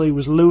previously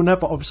was Luna,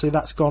 but obviously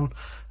that's gone.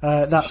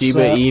 That's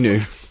Shiba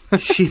Inu.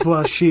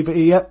 Shiba.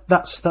 Yep,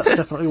 that's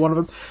definitely one of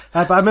them.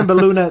 But I remember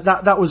Luna.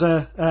 That was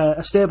a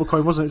stable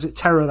coin, wasn't it? Was it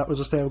Terra that was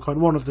a stable coin?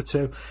 One of the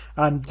two,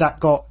 and that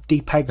got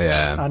depegged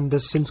and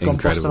has since gone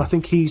bust. And I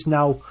think he's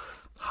now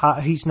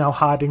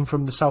hiding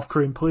from the South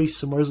Korean police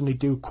somewhere, isn't he,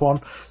 Do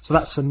Kwon? So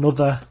that's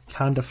another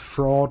kind of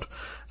fraud.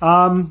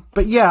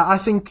 But yeah, I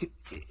think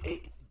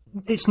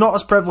it's not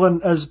as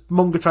prevalent as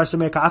Munger tries to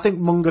make it. I think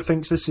Munger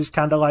thinks this is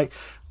kind of like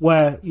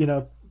where, you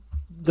know,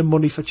 the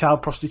money for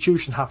child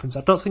prostitution happens.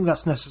 I don't think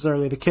that's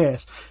necessarily the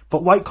case.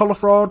 But white collar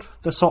fraud,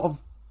 the sort of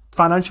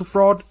financial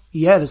fraud,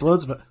 yeah, there's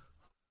loads of it.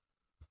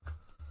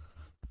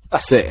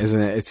 That's it,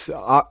 isn't it?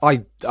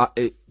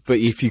 But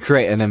if you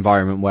create an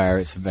environment where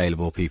it's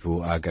available,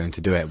 people are going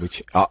to do it, which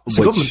it's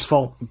the government's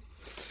fault.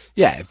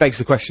 Yeah, it begs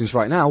the questions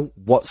right now,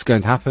 what's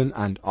going to happen?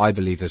 And I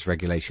believe there's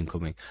regulation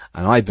coming.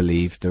 And I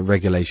believe the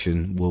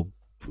regulation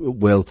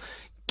will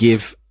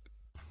give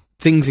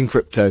things in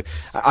crypto.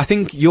 I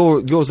think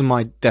yours and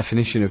my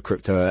definition of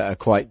crypto are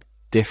quite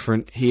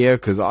different here,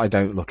 because I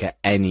don't look at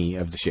any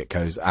of the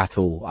shitcodes at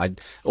all.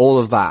 All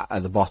of that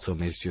at the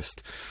bottom is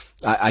just,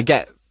 I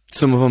get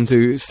some of them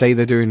to say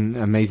they're doing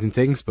amazing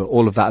things, but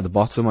all of that at the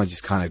bottom, I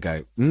just kind of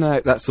go, no,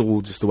 that's all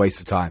just a waste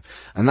of time.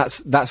 And that's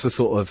the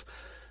sort of,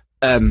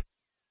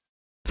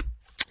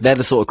 they're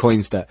the sort of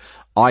coins that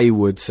I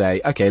would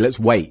say, okay, let's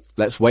wait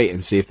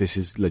and see if this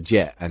is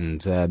legit.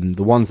 And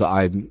the ones that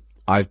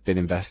I've been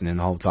investing in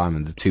the whole time,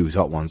 and the two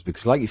top ones,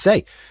 because like you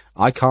say,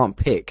 I can't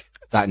pick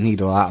that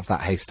needle out of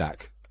that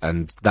haystack,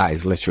 and that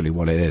is literally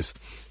what it is.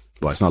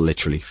 Well, it's not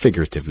literally,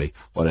 figuratively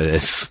what it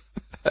is.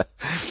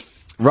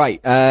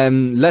 Right,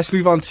 let's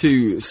move on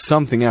to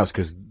something else,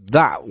 because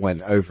that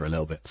went over a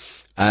little bit.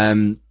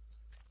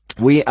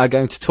 We are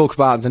going to talk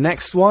about the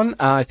next one.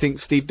 I think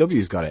Steve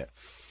W's got it.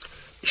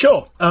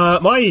 Sure.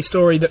 My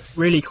story that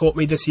really caught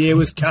me this year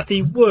was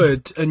Cathie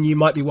Wood, and you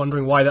might be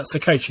wondering why that's the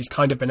case. She's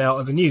kind of been out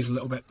of the news a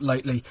little bit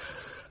lately.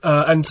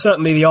 And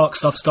certainly the ARK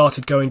stuff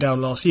started going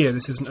down last year.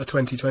 This isn't a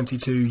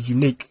 2022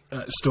 unique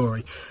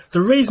story.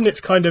 The reason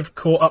it's kind of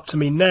caught up to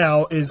me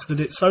now is that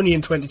it's only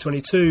in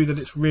 2022 that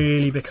it's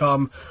really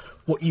become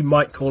what you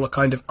might call a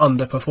kind of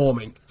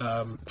underperforming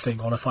thing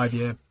on a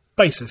 5-year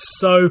basis.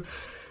 So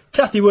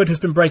Cathie Wood has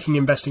been breaking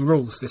investing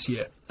rules this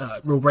year.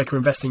 Rule breaker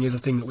investing is a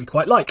thing that we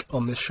quite like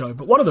on this show,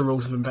 but one of the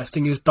rules of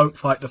investing is don't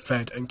fight the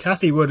Fed, and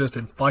Cathie Wood has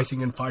been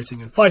fighting and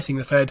fighting and fighting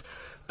the Fed,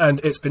 and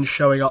it's been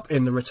showing up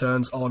in the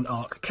returns on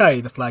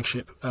ARK-K, the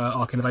flagship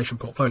ARK Innovation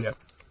portfolio.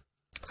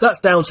 So that's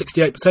down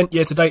 68%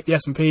 year to date. The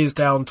S&P is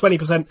down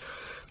 20%.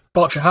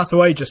 Berkshire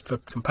Hathaway, just for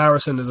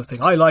comparison, as a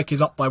thing I like,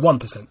 is up by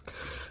 1%.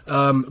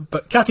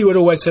 But Cathie Wood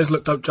always says,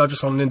 look, don't judge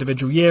us on an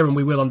individual year, and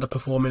we will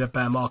underperform in a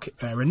bear market,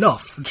 fair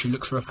enough. And she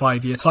looks for a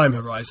 5-year time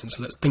horizon,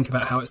 so let's think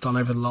about how it's done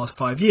over the last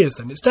 5 years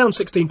then. It's down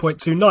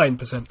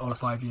 16.29% on a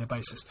 5-year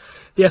basis.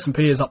 The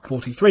S&P is up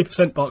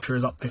 43%, Berkshire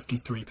is up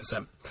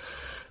 53%.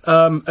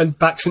 And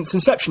back since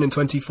inception in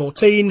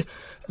 2014,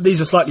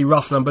 these are slightly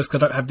rough numbers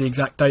because I don't have the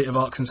exact date of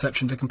ARK's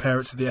inception to compare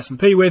it to the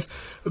S&P with,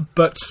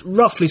 but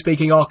roughly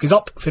speaking, ARK is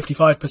up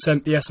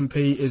 55%, the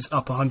S&P is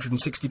up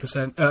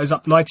 160%, is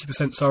up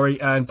 90%,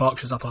 sorry, and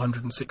Berkshire's up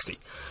 160%.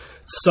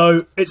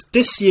 So it's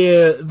this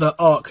year that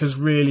ARK has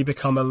really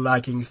become a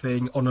lagging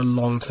thing on a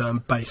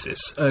long-term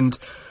basis, and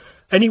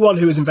anyone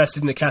who has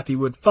invested in a Cathie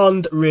Wood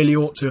fund really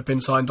ought to have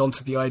been signed on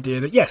to the idea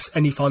that, yes,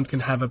 any fund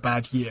can have a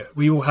bad year.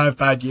 We will have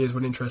bad years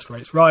when interest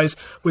rates rise.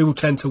 We will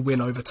tend to win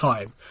over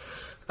time.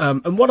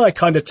 And what I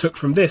kind of took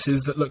from this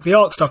is that, look, the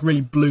ARK stuff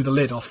really blew the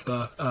lid off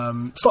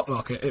the stock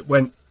market. It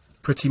went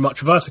pretty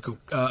much vertical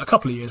a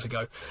couple of years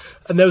ago.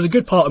 And there was a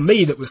good part of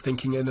me that was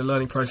thinking in the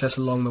learning process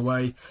along the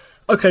way,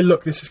 okay,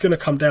 look, this is going to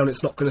come down.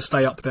 It's not going to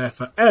stay up there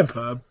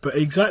forever. But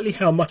exactly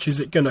how much is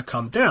it going to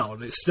come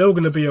down? It's still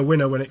going to be a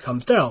winner when it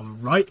comes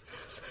down, right?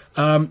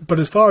 But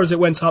as far as it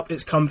went up,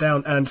 it's come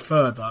down and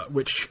further,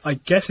 which I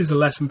guess is a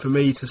lesson for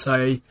me to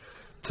say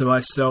to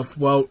myself,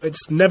 well,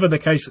 it's never the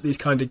case that these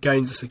kind of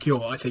gains are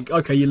secure. I think,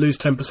 okay, you lose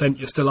 10%,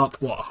 you're still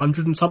up,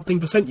 100 and something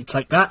percent? You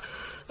take that,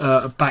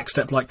 a back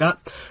step like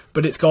that.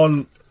 But it's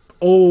gone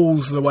all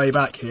the way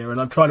back here, and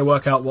I'm trying to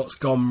work out what's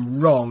gone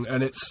wrong,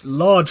 and it's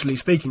largely,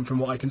 speaking from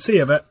what I can see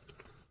of it,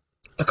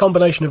 a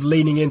combination of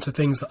leaning into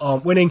things that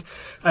aren't winning,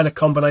 and a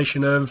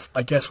combination of,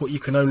 I guess, what you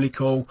can only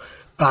call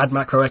bad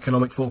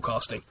macroeconomic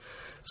forecasting.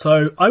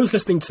 So I was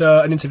listening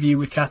to an interview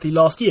with Cathie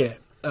last year,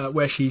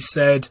 where she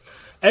said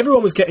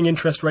everyone was getting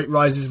interest rate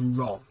rises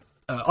wrong.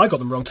 I got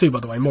them wrong too, by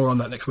the way, more on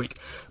that next week.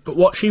 But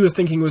what she was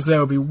thinking was there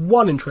would be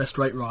one interest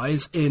rate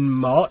rise in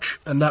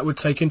March, and that would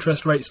take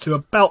interest rates to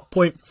about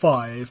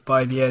 0.5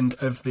 by the end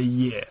of the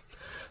year.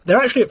 They're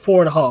actually at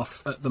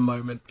 4.5 at the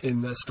moment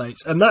in the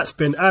States, and that's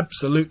been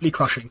absolutely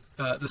crushing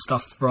the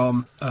stuff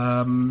from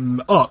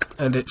ARK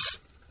and its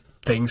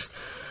things.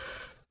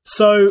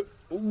 So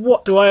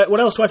what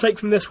else do I take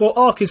from this? Well,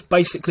 ARK is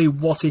basically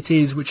what it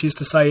is, which is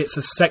to say it's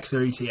a sector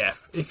ETF.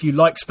 If you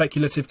like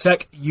speculative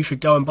tech, you should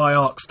go and buy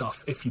ARK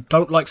stuff. If you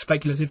don't like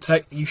speculative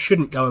tech, you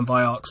shouldn't go and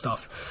buy ARK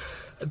stuff.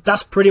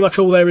 That's pretty much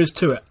all there is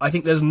to it. I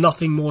think there's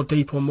nothing more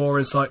deep or more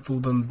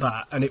insightful than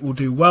that, and it will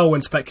do well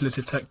when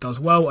speculative tech does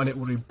well, and it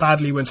will do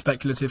badly when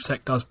speculative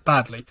tech does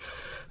badly.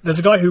 There's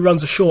a guy who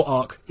runs a short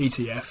ARK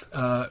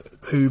ETF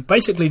who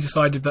basically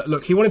decided that,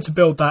 look, he wanted to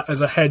build that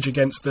as a hedge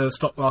against the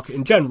stock market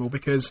in general,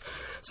 because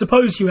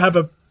suppose you have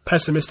a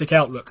pessimistic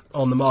outlook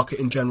on the market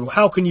in general.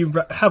 How can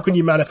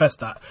you manifest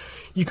that?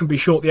 You can be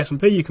short the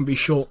S&P, you can be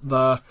short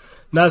the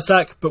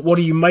Nasdaq, but what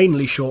are you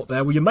mainly short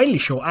there? Well, you're mainly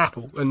short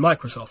Apple and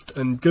Microsoft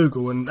and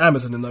Google and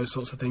Amazon and those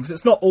sorts of things.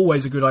 It's not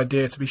always a good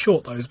idea to be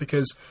short those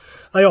because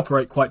they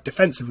operate quite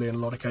defensively in a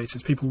lot of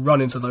cases. People run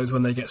into those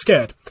when they get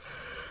scared.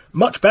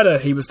 Much better,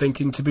 he was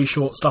thinking, to be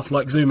short stuff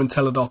like Zoom and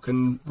Teladoc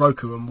and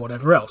Roku and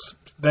whatever else.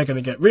 They're going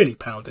to get really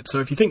pounded. So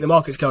if you think the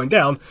market's going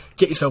down,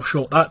 get yourself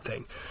short that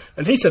thing.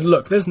 And he said,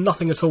 look, there's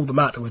nothing at all the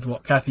matter with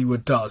what Cathie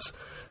Wood does.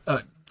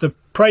 The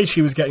praise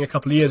she was getting a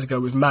couple of years ago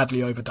was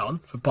madly overdone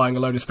for buying a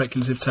load of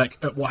speculative tech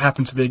at what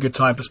happened to be a good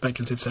time for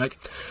speculative tech.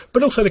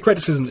 But also the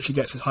criticism that she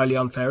gets is highly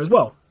unfair as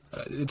well.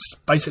 It's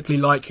basically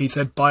like, he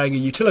said, buying a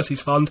utilities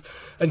fund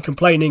and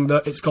complaining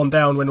that it's gone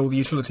down when all the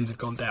utilities have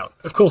gone down.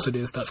 Of course it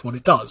is, that's what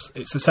it does.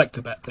 It's a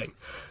sector bet thing.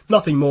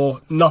 Nothing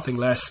more, nothing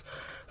less.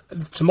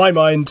 To my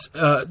mind,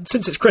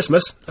 since it's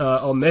Christmas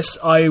on this,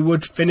 I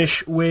would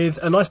finish with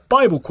a nice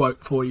Bible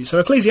quote for you. So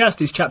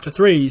Ecclesiastes chapter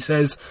 3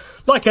 says,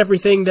 like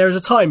everything, there is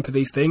a time for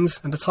these things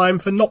and a time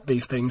for not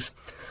these things.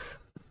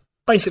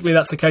 Basically,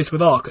 that's the case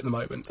with ARK at the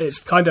moment. It's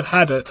kind of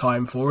had a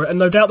time for it, and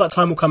no doubt that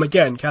time will come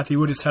again. Cathie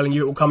Wood is telling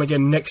you it will come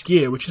again next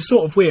year, which is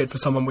sort of weird for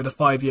someone with a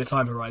 5-year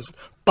time horizon.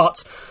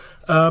 But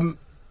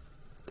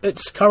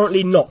it's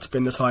currently not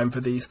been the time for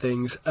these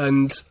things,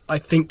 and I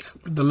think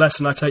the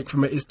lesson I take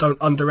from it is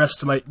don't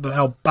underestimate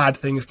how bad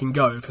things can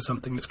go for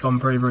something that's gone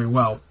very, very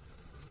well.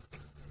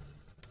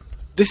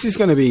 This is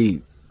going to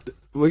be...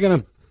 We're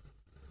going to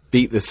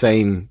beat the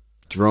same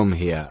drum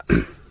here.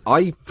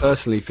 I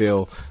personally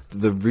feel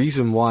the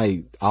reason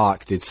why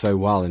ARK did so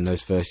well in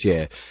that first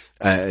year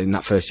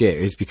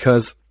is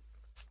because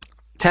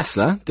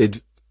Tesla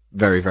did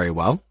very, very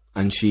well,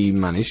 and she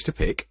managed to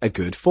pick a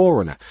good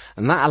forerunner.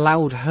 And that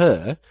allowed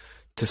her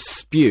to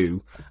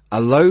spew a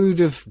load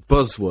of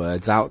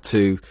buzzwords out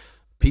to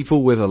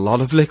people with a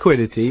lot of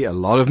liquidity, a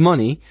lot of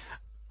money,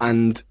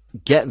 and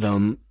get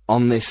them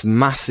on this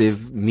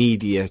massive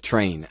media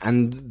train.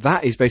 And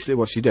that is basically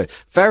what she did.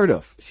 Fair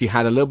enough. She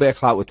had a little bit of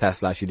clout with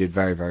Tesla. She did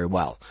very, very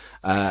well.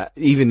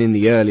 Even in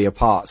the earlier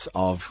parts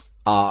of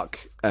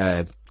ARK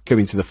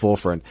coming to the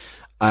forefront,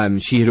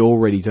 she had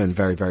already done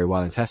very, very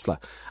well in Tesla.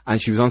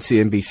 And she was on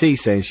CNBC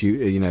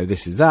saying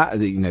this is that,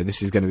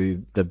 this is going to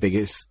be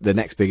the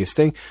next biggest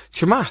thing.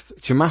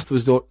 Chamath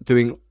was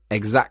doing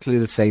exactly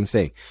the same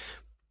thing.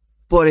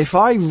 But if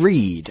I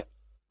read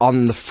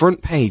on the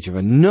front page of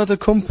another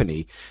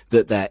company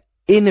that they're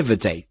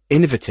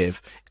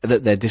innovative,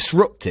 that they're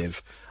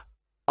disruptive,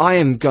 I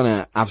am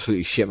gonna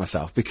absolutely shit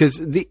myself,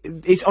 because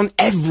it's on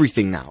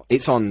everything now.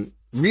 It's on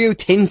Rio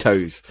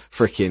Tinto's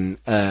freaking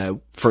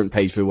front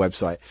page of the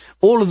website.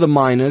 All of the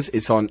miners.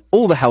 It's on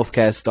all the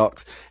healthcare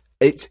stocks.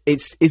 It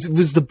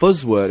was the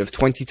buzzword of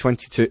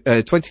 2020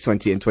 and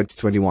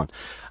 2021,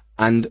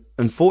 and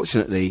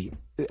unfortunately,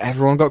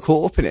 everyone got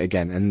caught up in it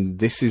again, and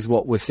this is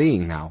what we're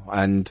seeing now.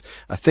 And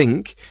I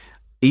think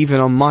even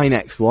on my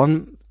next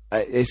one,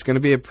 it's going to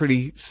be a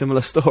pretty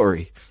similar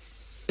story.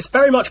 It's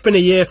very much been a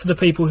year for the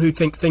people who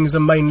think things are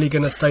mainly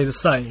going to stay the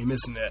same,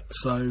 isn't it?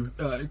 So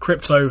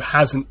crypto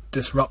hasn't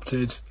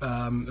disrupted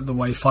the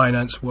way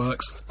finance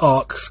works.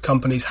 ARK's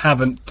companies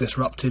haven't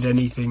disrupted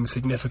anything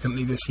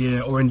significantly this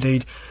year, or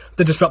indeed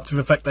the disruptive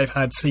effect they've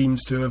had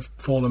seems to have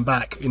fallen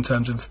back in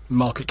terms of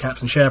market caps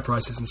and share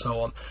prices and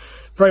so on.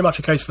 Very much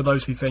a case for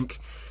those who think,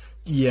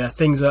 yeah,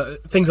 things are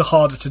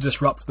harder to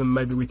disrupt than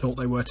maybe we thought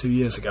they were 2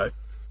 years ago.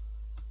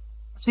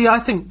 See, I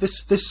think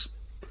this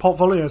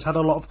portfolio has had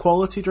a lot of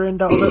quality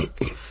drained out of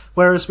it.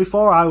 Whereas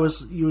before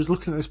you was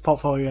looking at this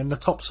portfolio and the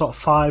top sort of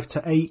 5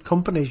 to 8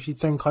 companies, you'd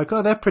think like,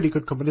 oh, they're pretty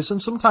good companies,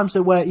 and sometimes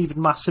they were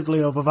even massively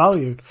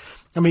overvalued.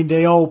 I mean,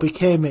 they all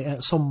became it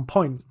at some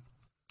point.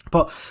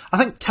 But I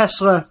think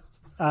Tesla,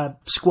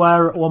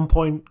 Square at one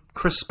point,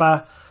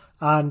 CRISPR,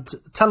 and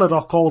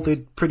Teladoc all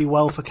did pretty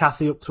well for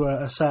Cathy up to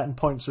a certain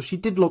point. So she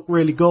did look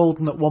really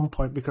golden at one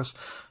point, because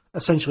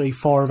essentially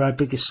 4 of her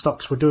biggest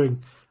stocks were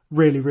doing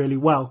really, really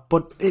well.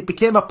 But it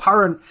became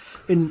apparent,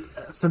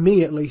 for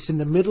me at least, in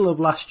the middle of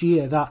last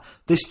year, that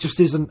this just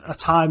isn't a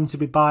time to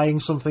be buying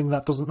something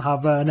that doesn't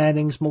have an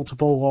earnings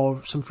multiple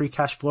or some free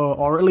cash flow,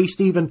 or at least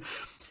even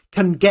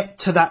can get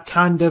to that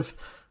kind of,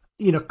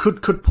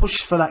 could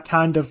push for that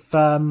kind of,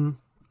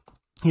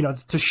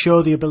 to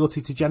show the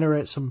ability to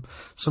generate some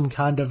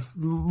kind of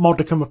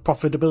modicum of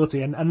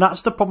profitability. And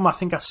that's the problem I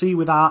think I see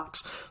with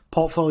ARK's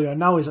portfolio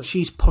now, is that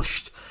she's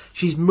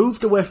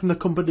moved away from the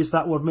companies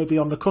that were maybe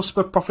on the cusp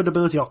of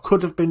profitability, or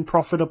could have been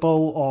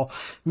profitable, or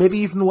maybe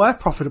even were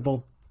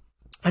profitable.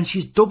 And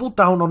she's doubled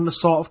down on the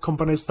sort of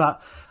companies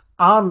that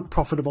aren't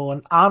profitable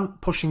and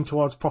aren't pushing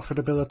towards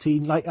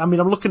profitability. I'm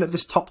looking at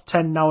this top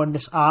 10 now in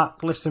this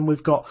ARK list, and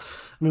we've got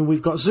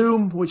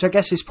Zoom, which I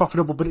guess is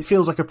profitable, but it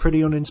feels like a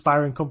pretty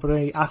uninspiring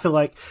company. I feel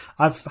like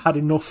I've had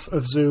enough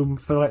of Zoom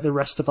for like the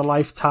rest of a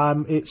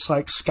lifetime. It's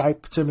like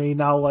Skype to me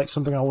now, like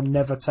something I will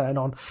never turn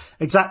on.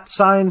 Exact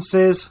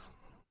Sciences,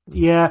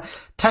 yeah.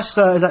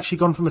 Tesla has actually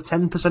gone from a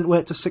 10%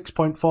 weight to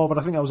 6.4, but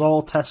I think that was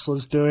all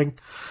Tesla's doing.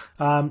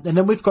 And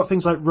then we've got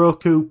things like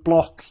Roku,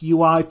 Block,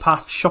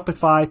 UiPath,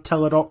 Shopify,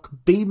 Teladoc,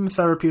 Beam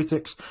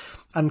Therapeutics,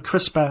 and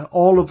CRISPR,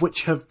 all of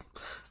which have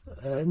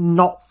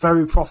not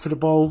very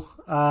profitable.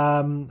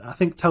 I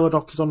think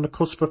Teladoc is on the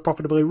cusp of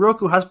profitability.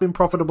 Roku has been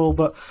profitable,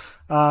 but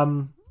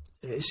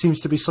it seems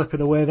to be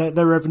slipping away.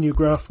 Their revenue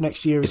growth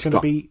next year is going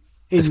to be...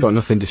 It's got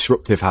nothing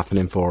disruptive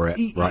happening for it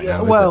right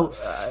now. Well,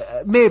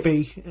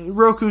 maybe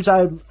Roku's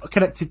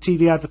connected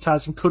TV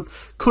advertising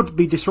could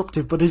be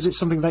disruptive, but is it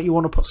something that you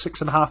want to put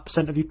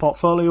 6.5% of your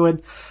portfolio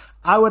in?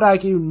 I would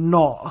argue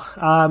not.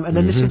 And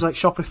then this seems like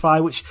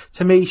Shopify, which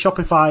to me,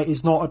 Shopify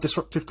is not a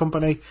disruptive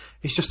company.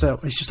 It's just a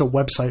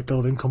website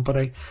building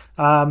company.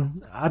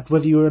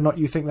 Whether you or not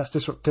you think that's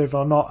disruptive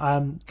or not,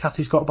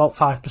 Cathy's got about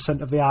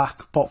 5% of the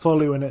ARK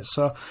portfolio in it.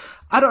 So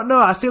I don't know.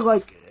 I feel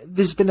like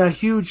there's been a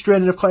huge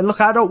draining of coin. Look,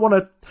 I don't want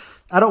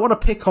to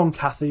pick on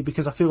Cathy,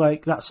 because I feel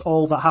like that's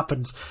all that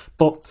happens.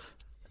 But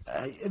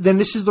then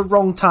this is the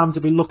wrong time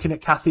to be looking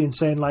at Cathy and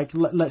saying, like,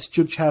 let's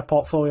judge her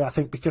portfolio, I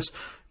think, because,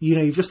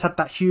 you've just had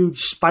that huge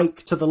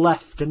spike to the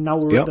left, and now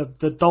we're at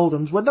the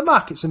doldrums, when the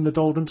market's in the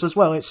doldrums as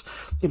well. It's,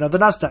 the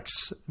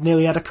Nasdaq's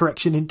nearly had a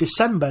correction in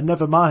December,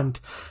 never mind,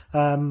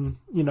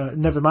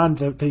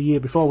 the year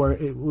before, where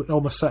it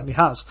almost certainly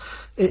has.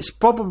 It's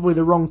probably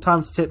the wrong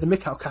time to take the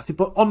mick out of Cathy,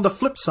 but on the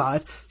flip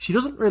side, she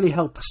doesn't really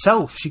help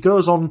herself. She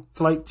goes on,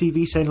 like,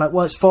 TV saying, like,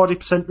 well, it's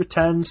 40%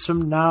 returns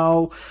from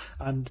now,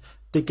 and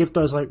they give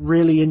those like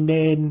really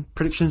inane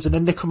predictions, and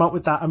then they come out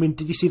with that. I mean,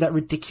 did you see that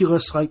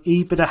ridiculous like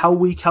EBITDA, how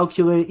we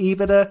calculate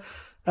EBITDA?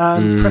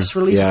 press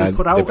release we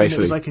put out, and it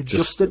was like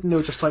adjusted, and they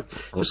were just like,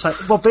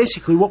 well,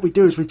 basically what we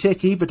do is we take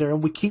EBITDA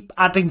and we keep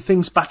adding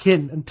things back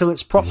in until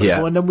it's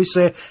profitable, and then we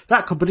say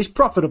that company's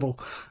profitable.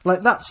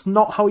 Like, that's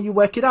not how you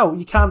work it out.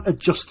 You can't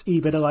adjust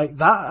EBITDA like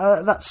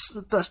that.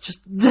 That's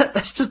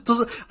just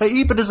doesn't, like,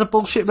 EBITDA is a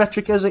bullshit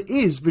metric as it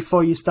is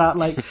before you start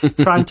like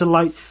trying to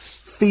like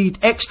feed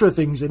extra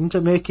things in to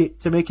make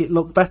it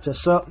look better.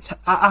 So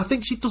I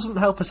think she doesn't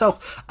help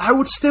herself. I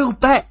would still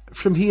bet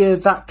from here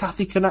that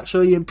Cathy can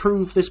actually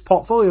improve this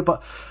portfolio,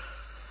 but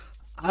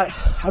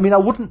I mean, I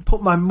wouldn't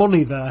put my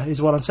money there,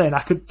 is what I'm saying. I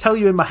could tell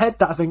you in my head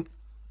that I think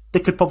they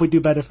could probably do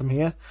better from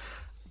here,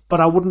 but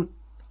I wouldn't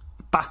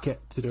back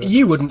it to do it.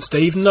 You wouldn't,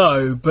 Steve,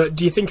 no, but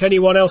do you think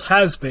anyone else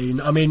has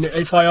been? I mean,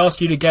 if I asked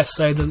you to guess,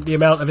 say, the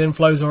amount of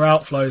inflows or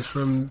outflows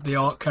from the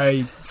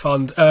Arcade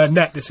Fund,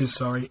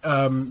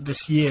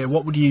 this year,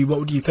 what would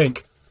you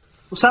think?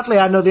 Well, sadly,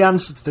 I know the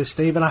answer to this,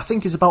 Steve, and I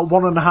think it's about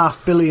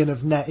 $1.5 billion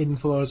of net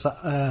inflows that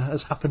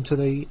has happened to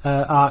the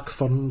ARC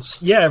funds.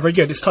 Yeah, very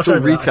good. It's touched over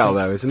retail,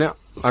 though, isn't it?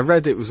 I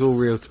read it was all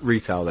real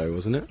retail, though,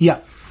 wasn't it? Yeah,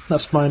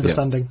 that's my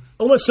understanding. Yeah.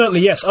 Almost certainly,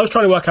 yes. I was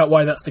trying to work out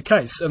why that's the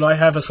case, and I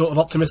have a sort of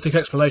optimistic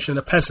explanation and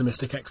a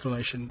pessimistic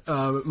explanation.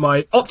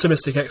 My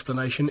optimistic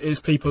explanation is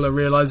people are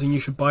realising you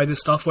should buy this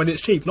stuff when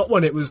it's cheap, not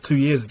when it was 2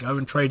 years ago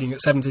and trading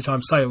at 70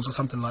 times sales or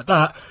something like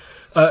that.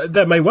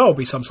 There may well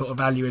be some sort of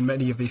value in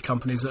many of these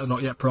companies that are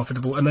not yet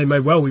profitable, and they may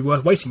well be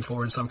worth waiting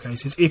for in some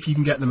cases if you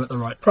can get them at the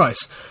right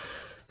price.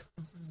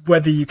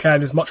 Whether you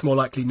can is much more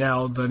likely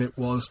now than it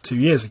was 2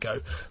 years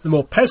ago. The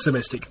more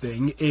pessimistic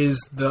thing is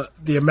that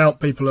the amount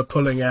people are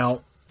pulling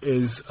out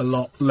is a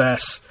lot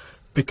less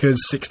because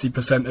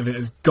 60% of it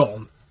is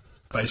gone,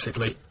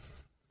 basically.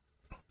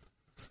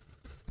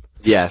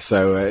 Yeah,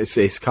 so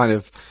it's kind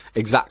of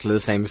exactly the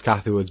same as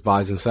Cathy Wood's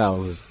buys and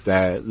sells.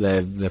 They're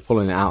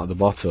pulling it out at the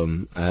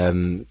bottom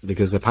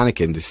because they're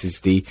panicking. This is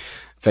the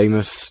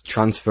famous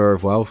transfer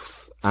of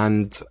wealth,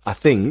 and I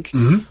think,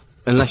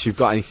 unless you've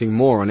got anything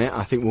more on it,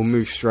 I think we'll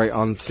move straight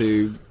on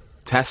to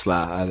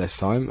Tesla this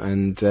time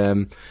and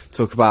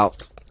talk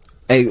about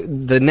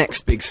the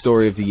next big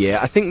story of the year.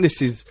 I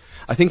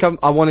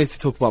wanted to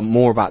talk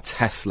more about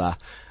Tesla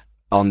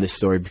on this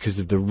story because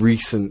of the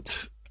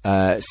recent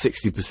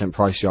 60%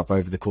 price drop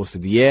over the course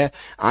of the year,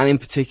 and in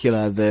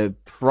particular the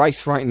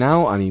price right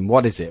now. I mean,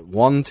 what is it,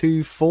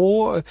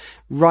 124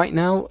 right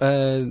now,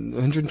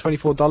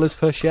 $124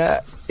 per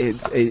share.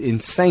 It's an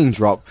insane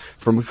drop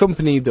from a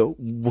company that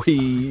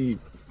we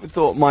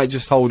thought might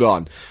just hold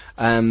on,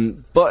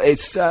 but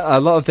it's a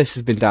lot of this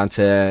has been down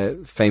to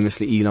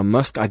famously Elon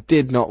Musk. I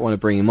did not want to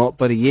bring him up,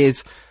 but he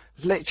is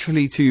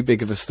literally too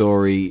big of a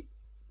story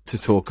to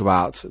talk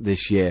about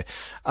this year.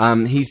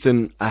 He's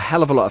done a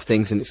hell of a lot of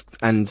things,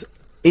 and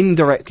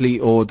indirectly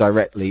or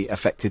directly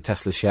affected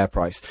Tesla's share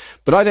price.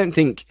 But I don't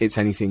think it's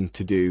anything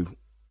to do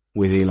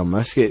with Elon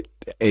Musk. It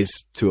is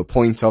to a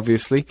point,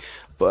 obviously,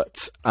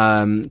 but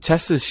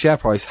Tesla's share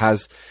price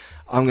has,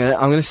 I'm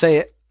gonna say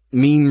it,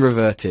 mean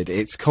reverted.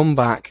 It's come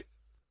back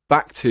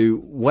to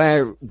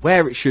where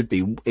it should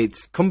be.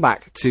 It's come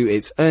back to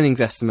its earnings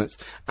estimates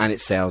and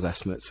its sales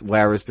estimates,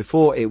 whereas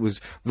before it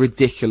was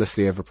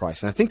ridiculously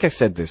overpriced. And I think I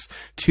said this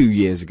 2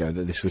 years ago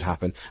that this would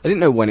happen. I didn't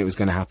know when it was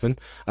going to happen.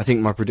 I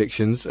think my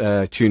predictions,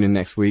 tune in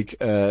next week,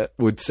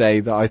 would say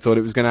that I thought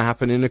it was going to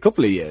happen in a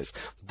couple of years.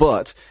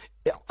 But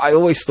I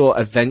always thought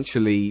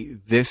eventually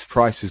this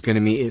price was going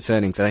to meet its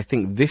earnings. And I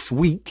think this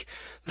week,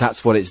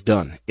 that's what it's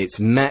done. It's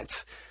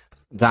met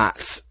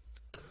that.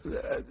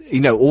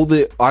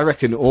 I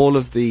reckon all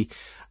of the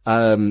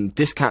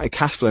discounted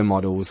cash flow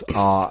models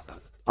are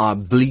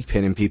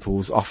bleeping in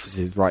people's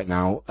offices right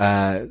now,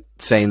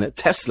 saying that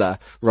Tesla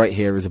right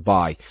here is a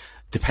buy,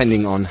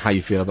 depending on how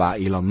you feel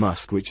about Elon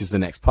Musk, which is the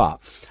next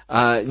part.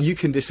 You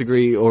can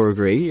disagree or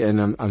agree,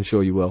 and I'm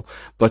sure you will.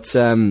 But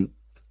what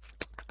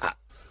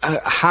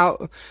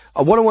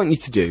I want you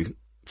to do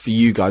for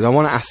you guys, I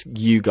want to ask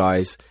you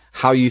guys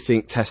how you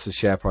think Tesla's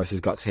share price has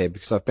got to here,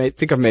 because I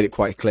think I've made it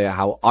quite clear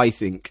how I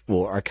think,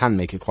 or I can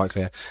make it quite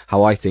clear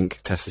how I think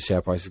Tesla's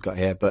share price has got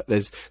here. But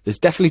there's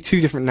definitely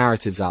two different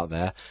narratives out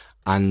there,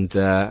 and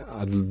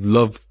I'd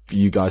love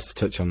you guys to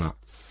touch on that.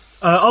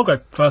 I'll go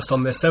first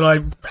on this. Then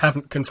I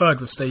haven't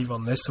conferred with Steve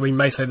on this, so we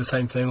may say the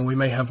same thing, or we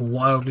may have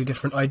wildly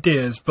different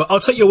ideas. But I'll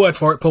take your word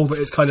for it, Paul, that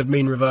it's kind of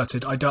mean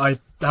reverted. I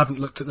haven't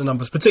looked at the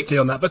numbers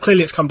particularly on that, but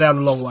clearly it's come down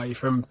a long way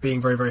from being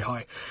very, very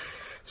high.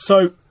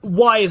 So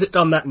why has it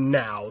done that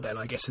now, then,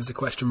 I guess is the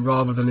question,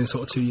 rather than in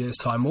sort of 2 years'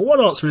 time? Well,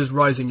 one answer is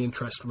rising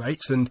interest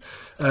rates and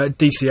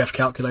DCF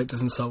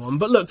calculators and so on.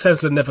 But look,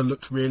 Tesla never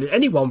looked really...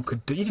 Anyone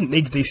could do... You didn't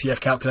need a DCF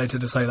calculator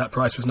to say that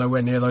price was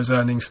nowhere near those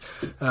earnings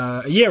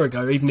a year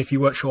ago. Even if you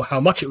weren't sure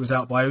how much it was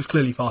out by, it was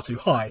clearly far too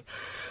high.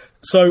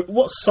 So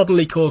what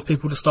suddenly caused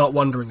people to start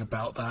wondering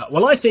about that?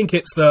 Well, I think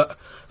it's a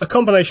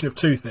combination of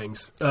two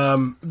things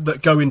that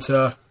go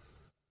into...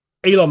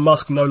 Elon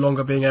Musk no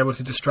longer being able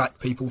to distract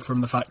people from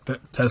the fact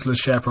that Tesla's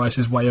share price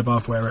is way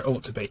above where it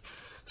ought to be.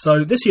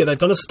 So this year they've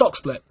done a stock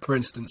split, for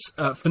instance,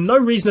 for no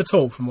reason at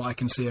all from what I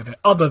can see of it,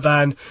 other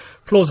than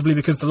plausibly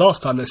because the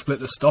last time they split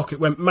the stock it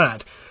went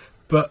mad.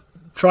 But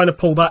trying to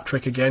pull that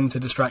trick again to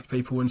distract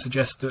people and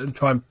suggest and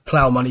try and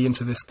plough money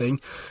into this thing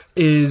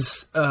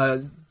is,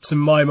 to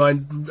my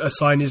mind, a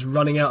sign is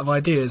running out of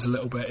ideas a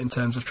little bit in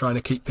terms of trying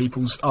to keep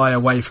people's eye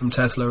away from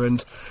Tesla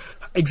and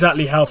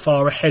exactly how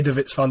far ahead of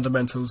its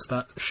fundamentals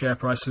that share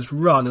price has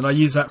run. And I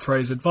use that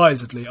phrase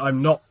advisedly.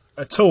 I'm not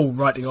at all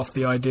writing off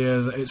the idea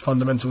that its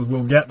fundamentals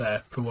will get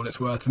there for what it's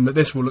worth and that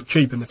this will look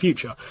cheap in the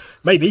future.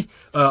 Maybe.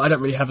 I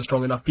don't really have a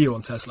strong enough view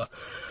on Tesla.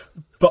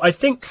 But I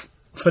think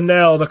for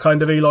now the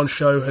kind of Elon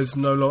show has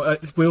no longer...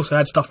 we also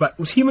had stuff about...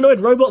 Was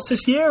humanoid robots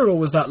this year or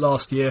was that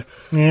last year?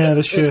 Yeah,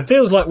 this year. It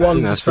feels like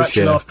one that's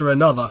distraction this year. after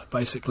another,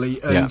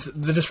 basically. And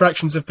the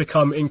distractions have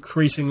become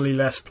increasingly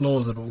less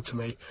plausible to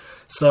me.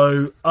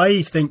 So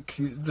I think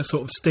the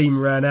sort of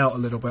steam ran out a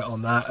little bit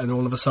on that, and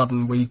all of a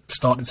sudden we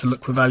started to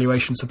look for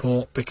valuation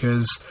support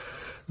because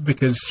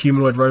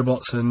humanoid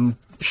robots and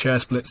share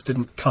splits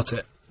didn't cut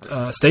it.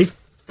 Steve?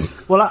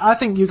 Well, I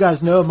think you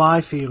guys know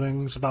my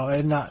feelings about it,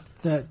 in that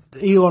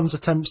Elon's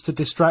attempts to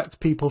distract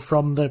people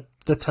from the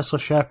Tesla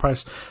share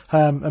price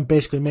and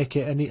basically make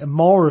it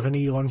more of an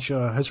Elon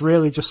show has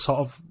really just sort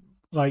of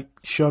like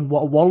shown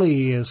what a Wally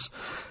he is.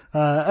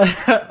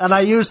 And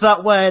I use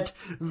that word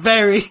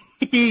very,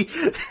 I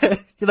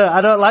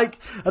don't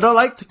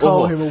like to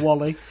call him a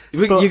Wally.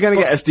 You're going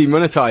to get us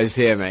demonetized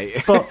here,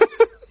 mate.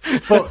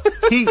 But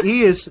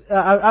he is,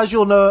 as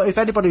you'll know, if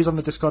anybody's on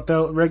the Discord,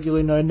 they'll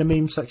regularly know in the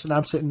meme section,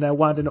 I'm sitting there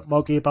winding up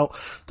Moggy about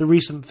the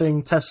recent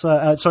thing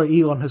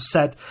Elon has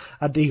said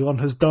and Elon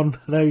has done.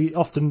 They're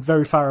often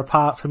very far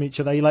apart from each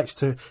other. He likes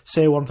to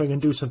say one thing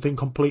and do something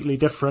completely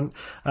different.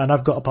 And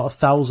I've got about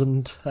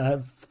 1,000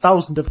 of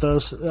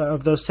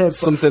those tapes.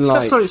 Something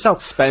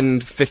like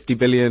spend 50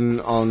 billion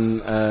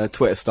on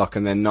Twitter stock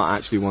and then not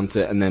actually want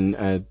it and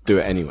then do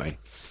it anyway.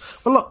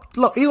 Well,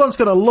 look, Elon's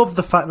going to love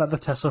the fact that the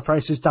Tesla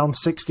price is down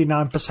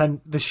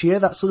 69% this year.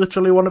 That's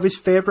literally one of his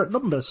favourite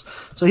numbers.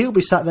 So he'll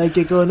be sat there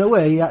giggling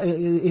away.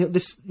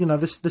 This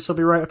will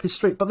be right up his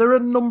street. But there are a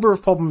number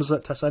of problems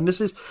at Tesla, and this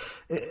is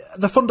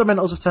the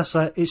fundamentals of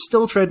Tesla. Is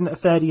still trading at a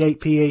 38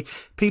 PE.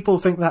 People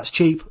think that's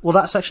cheap. Well,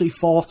 that's actually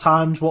 4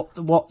 times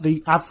what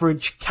the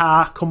average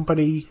car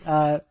company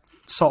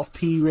sort of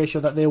PE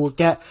ratio that they will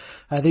get.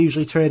 They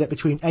usually trade at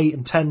between 8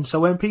 and 10.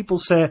 So when people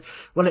say,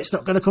 well, it's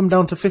not going to come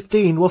down to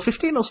 15, well,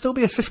 15 will still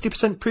be a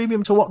 50%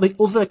 premium to what the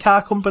other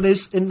car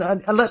companies and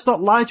let's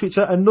not lie to each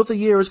other. Another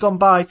year has gone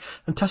by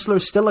and Tesla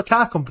is still a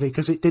car company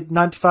because it did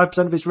 95%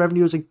 of its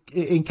revenues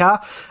in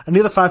car, and the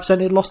other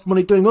 5% it lost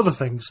money doing other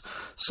things.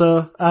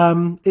 So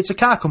it's a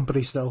car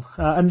company still.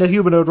 And the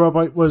humanoid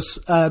robot was,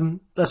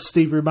 as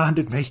Steve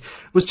reminded me,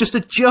 was just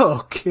a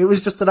joke. It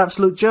was just an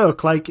absolute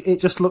joke. Like, it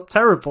just looked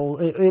terrible.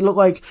 It looked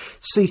like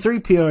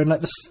C-3PO in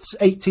like the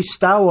 80s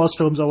Star Wars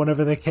films or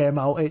whenever they came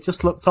out. It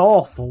just looked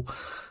awful.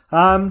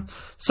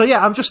 So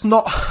yeah,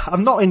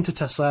 I'm not into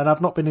Tesla, and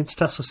I've not been into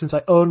Tesla since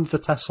I owned the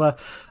Tesla.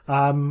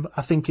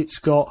 I think it's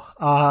got,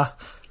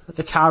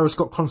 the car has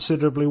got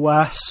considerably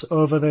worse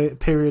over the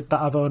period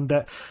that I've owned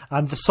it,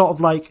 and the sort of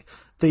like,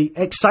 the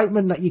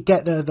excitement that you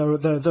get,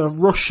 the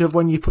rush of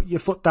when you put your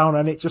foot down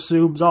and it just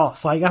zooms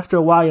off. Like, after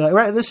a while, you're like,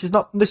 right, this is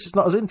not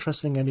as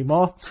interesting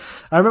anymore.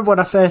 I remember when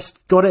I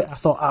first got it, I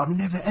thought, I'm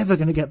never ever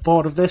going to get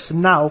bored of this,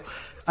 and now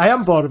I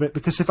am bored of it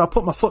because if I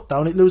put my foot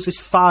down, it loses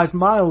 5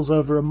 miles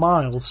over a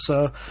mile.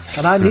 So,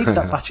 and I need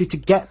that battery to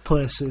get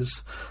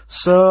places.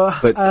 So,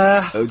 but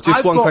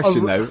just one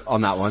question though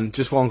on that one.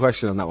 Just one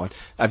question on that one.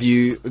 Have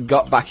you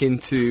got back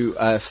into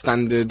a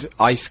standard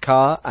ICE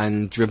car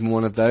and driven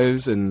one of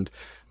those and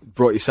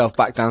brought yourself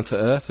back down to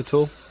earth at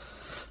all?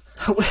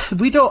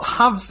 We don't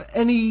have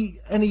any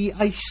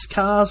ICE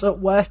cars at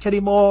work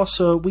anymore,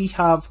 so we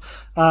have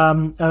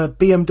a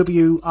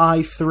BMW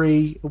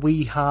i3,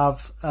 we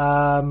have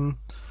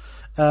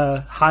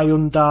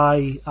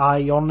Hyundai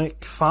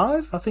Ioniq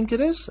 5, I think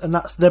it is, and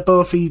they're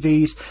both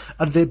EVs,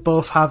 and they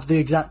both have the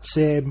exact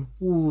same,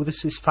 ooh,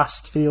 this is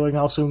fast feeling,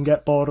 I'll soon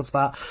get bored of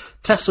that.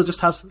 Tesla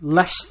just has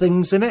less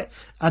things in it,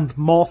 and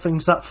more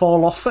things that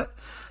fall off it,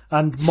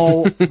 and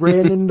more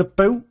rain in the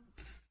boot.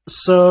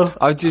 So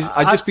I'd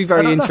just be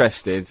very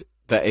interested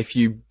that if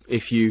you,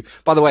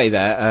 by the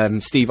way,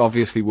 Steve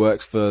obviously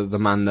works for the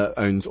man that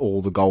owns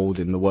all the gold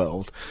in the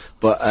world,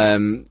 but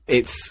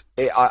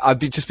I'd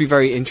be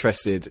very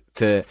interested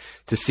to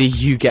see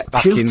you get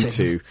back Putin.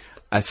 into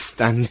a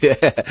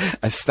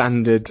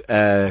standard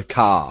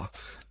car.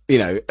 You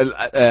know,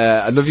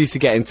 I'd love you to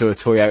get into a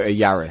Toyota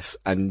Yaris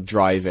and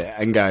drive it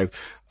and go,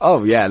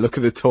 oh yeah, look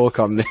at the torque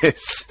on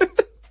this.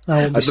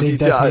 I won't be seeing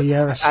Deadly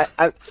Yaris.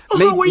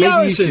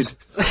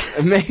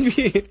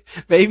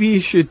 Maybe you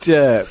should,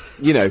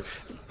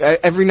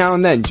 every now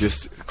and then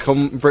just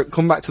come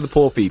back to the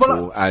poor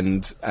people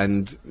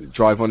and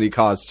drive one of your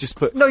cars. Just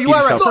put no, you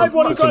aren't drive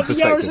one of the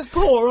Yaris is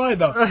poor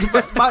either.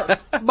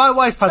 my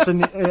wife has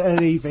an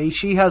EV.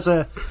 She has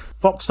a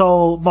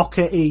Vauxhall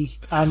Mokka E,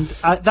 and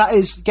that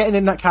is getting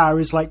in that car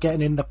is like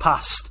getting in the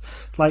past.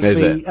 Like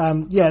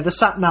the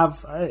sat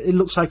nav, it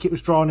looks like it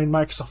was drawn in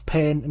Microsoft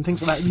Paint and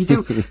things like that. You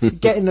do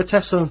get in the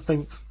Tesla and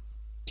think,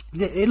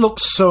 it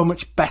looks so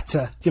much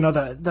better, you know,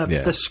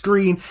 the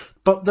screen.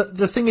 But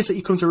the thing is that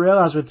you come to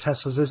realise with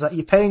Teslas is that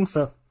you're paying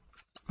for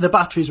the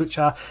batteries, which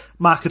are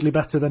markedly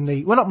better than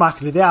not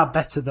markedly, they are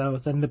better though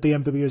than the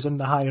BMWs and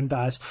the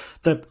Hyundais.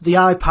 The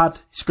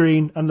iPad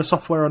screen and the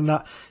software on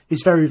that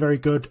is very, very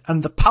good,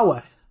 and the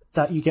power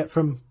that you get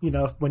from, you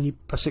know, when you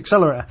press the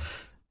accelerator,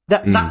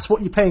 that's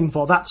what you're paying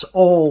for. That's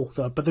all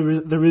though. But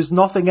there is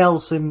nothing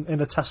else in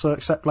a Tesla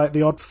except like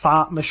the odd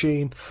fart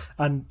machine,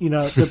 and you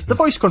know the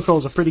voice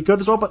controls are pretty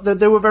good as well. But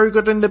they were very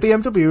good in the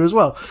BMW as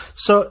well.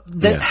 So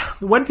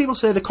when people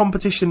say the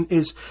competition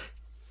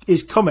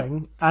is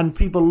coming, and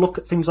people look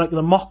at things like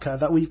the Mokka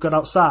that we've got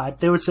outside,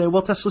 they would say,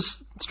 well,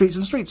 Tesla's streets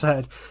and streets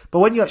ahead. But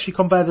when you actually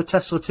compare the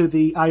Tesla to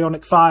the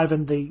Ioniq 5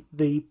 and the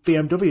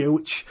BMW,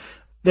 which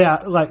they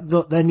are like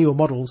they're newer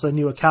models, they're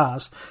newer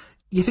cars,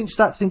 you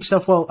start to think to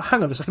yourself, well,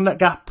 hang on a second, that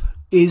gap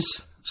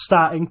is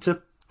starting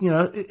to, you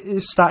know,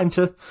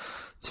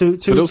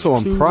 but also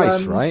on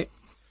price, right?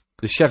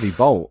 The Chevy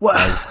Bolt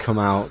has come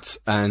out,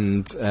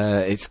 and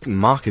it's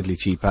markedly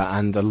cheaper,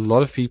 and a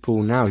lot of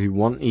people now who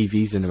want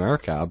EVs in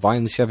America are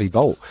buying the Chevy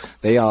Bolt.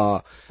 They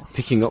are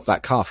picking up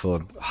that car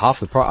for half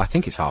the price. I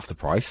think it's half the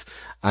price,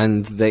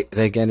 and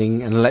they're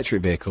getting an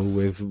electric vehicle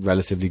with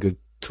relatively good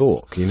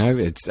torque, you know.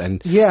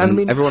 And I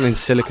mean, everyone in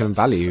Silicon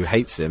Valley who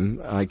hates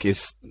him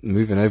is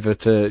moving over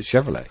to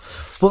Chevrolet.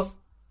 But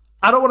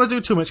I don't want to do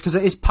too much because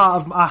it is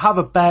part of. I have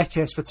a bear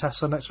case for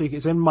Tesla next week.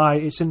 It's in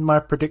my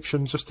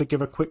predictions, just to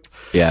give a quick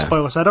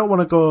spoiler. So I don't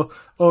want to go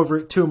over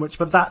it too much,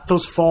 but that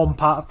does form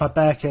part of my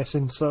bear case.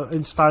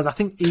 Insofar as I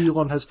think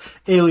Elon has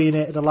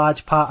alienated a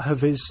large part of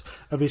his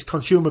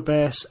consumer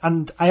base,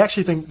 and I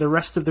actually think the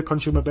rest of the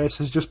consumer base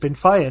has just been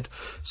fired.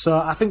 So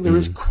I think there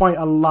is quite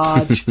a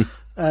large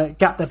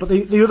gap there. But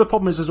the other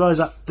problem is as well is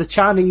that the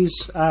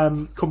Chinese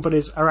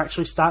companies are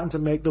actually starting to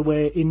make their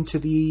way into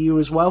the EU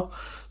as well.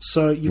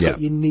 So you've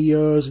got your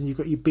Neos, and you've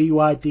got your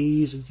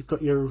BYDs, and you've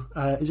got your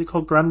is it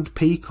called Grand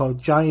Peak or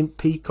Giant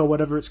Peak or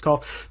whatever it's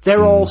called?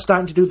 They're all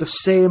starting to do the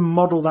same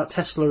model that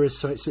Tesla is.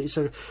 So it's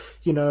a,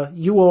 you know,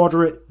 you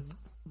order it,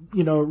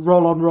 you know,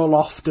 roll on, roll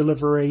off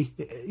delivery,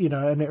 you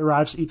know, and it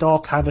arrives at your door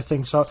kind of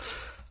thing. So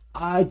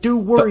I do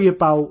worry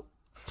about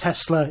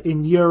Tesla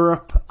in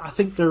Europe. I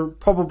think they're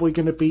probably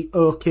going to be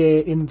okay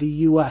in the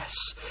US.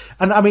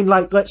 And I mean,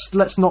 like,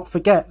 let's not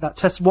forget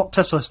that what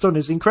Tesla's done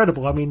is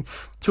incredible. I mean,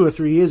 2 or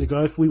 3 years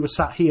ago, if we were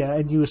sat here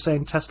and you were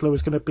saying Tesla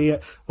was going to be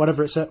at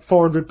whatever it's at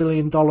 $400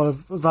 billion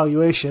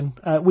valuation,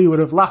 we would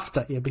have laughed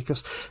at you,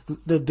 because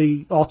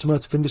the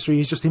automotive industry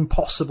is just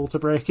impossible to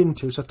break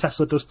into. So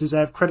Tesla does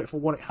deserve credit for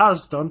what it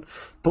has done,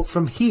 but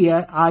from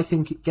here, I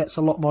think it gets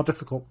a lot more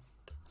difficult.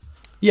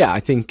 Yeah, I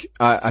think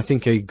I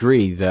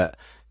agree that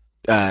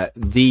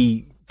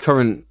the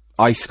current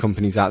ICE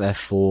companies out there,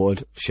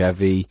 Ford,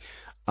 Chevy,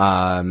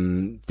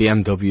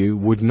 BMW,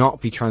 would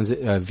not be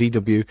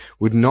VW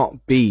would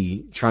not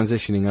be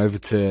transitioning over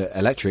to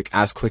electric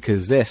as quick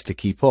as this to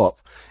keep up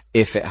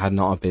if it had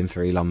not been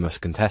for Elon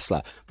Musk and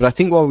Tesla. But I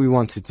think what we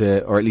wanted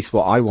to, or at least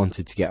what I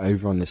wanted to get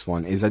over on this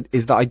one, is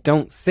that I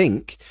don't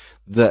think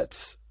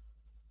that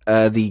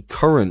the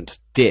current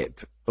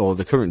dip or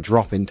the current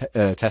drop in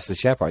Tesla's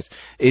share price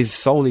is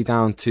solely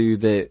down to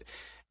the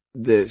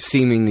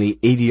seemingly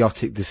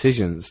idiotic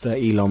decisions that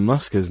Elon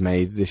Musk has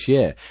made this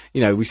year.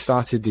 You know, we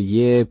started the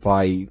year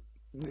by,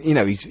 you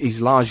know,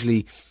 he's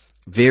largely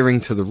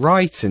veering to the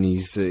right, and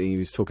he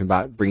was talking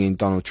about bringing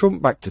Donald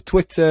Trump back to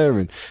Twitter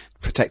and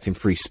protecting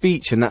free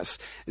speech, and that's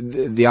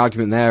the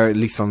argument there, at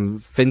least on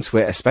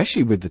FinTwit,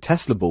 especially with the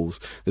Tesla bulls.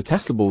 The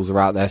Tesla bulls are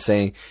out there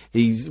saying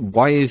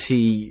why is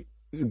he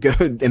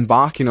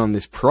embarking on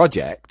this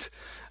project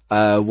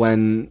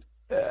when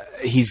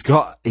he's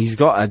got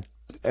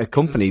a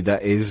company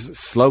that is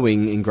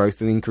slowing in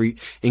growth and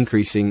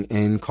increasing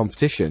in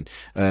competition.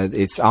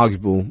 It's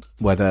arguable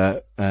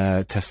whether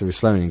Tesla is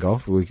slowing in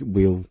growth.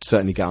 We'll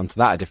certainly get onto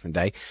that a different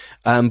day.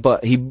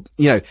 But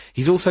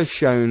he's also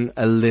shown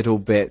a little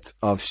bit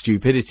of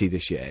stupidity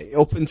this year.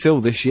 Up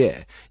until this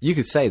year, you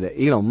could say that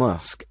Elon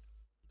Musk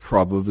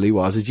probably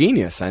was a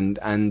genius, and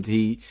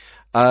he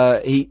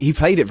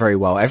played it very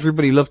well.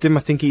 Everybody loved him.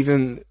 I think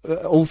even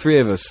all three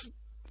of us,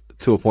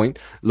 to a point,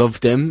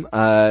 loved him,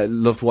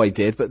 loved what he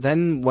did. But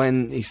then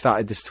when he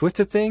started this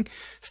Twitter thing,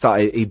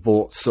 he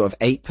bought sort of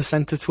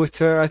 8% of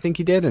Twitter, I think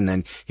he did, and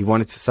then he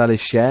wanted to sell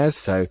his shares.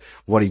 So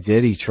what he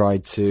did, he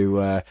tried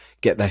to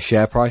get their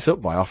share price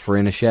up by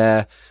offering a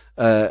share,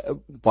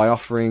 by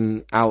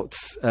offering out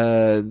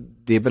the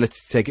ability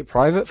to take it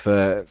private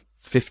for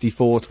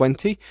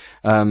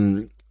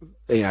 $54.20.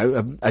 You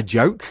know, a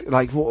joke.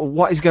 Like,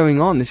 what is going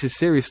on? This is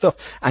serious stuff.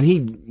 And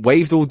he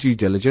waived all due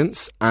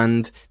diligence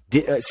and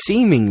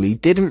seemingly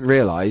didn't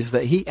realize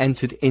that he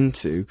entered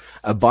into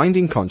a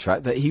binding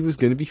contract that he was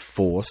going to be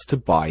forced to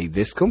buy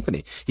this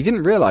company. He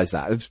didn't realize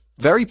that. It was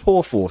very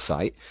poor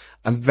foresight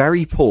and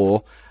very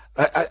poor.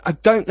 I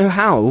don't know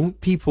how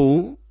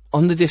people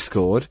on the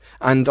Discord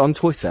and on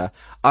Twitter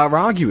are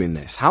arguing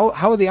this. How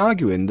are they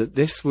arguing that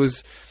this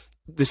was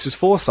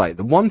foresight?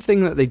 The one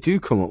thing that they do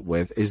come up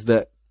with is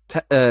that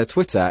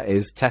Twitter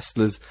is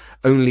Tesla's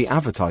only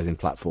advertising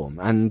platform,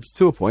 and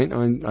to a point,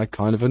 I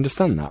kind of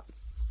understand that.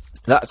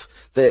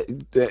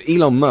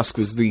 Elon Musk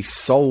was the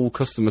sole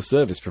customer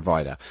service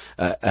provider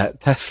at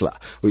Tesla,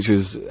 which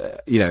was, an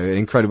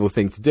incredible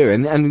thing to do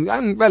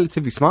and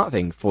relatively smart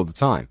thing for the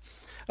time.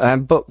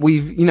 But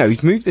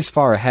he's moved this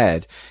far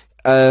ahead.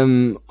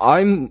 I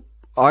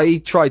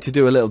tried to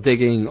do a little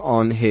digging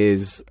on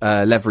his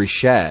leveraged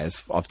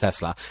shares of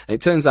Tesla. And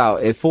it turns out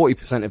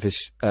 40% of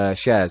his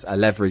shares are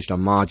leveraged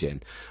on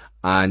margin,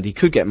 and he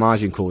could get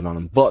margin called on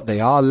them, but they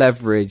are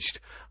leveraged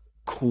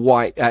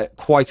quite a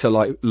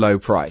low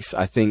price.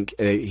 I think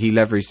he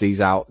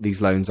leveraged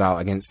these loans out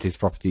against his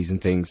properties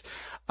and things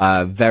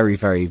very,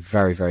 very,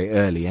 very, very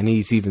early, and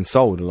he's even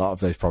sold a lot of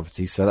those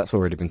properties, so that's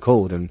already been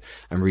called and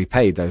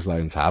repaid. Those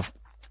loans have.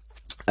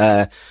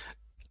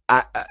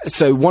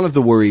 So one of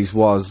the worries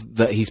was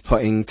that he's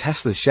putting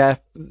Tesla's share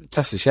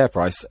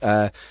price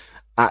at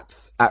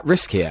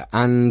risk here,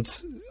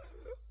 and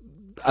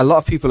a lot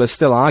of people are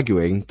still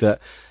arguing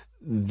that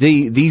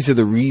these are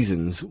the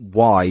reasons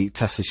why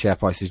Tesla's share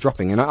price is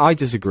dropping, and I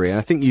disagree, and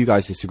I think you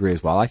guys disagree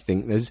as well. I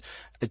think there's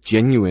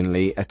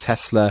genuinely a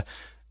Tesla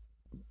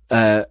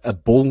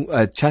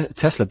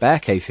Tesla bear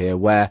case here,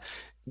 where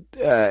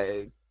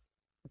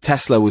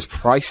Tesla was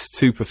priced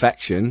to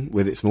perfection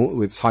with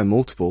its high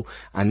multiple,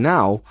 and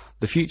now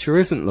the future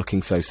isn't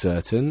looking so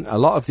certain. A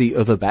lot of the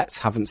other bets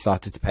haven't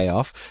started to pay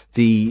off.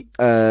 The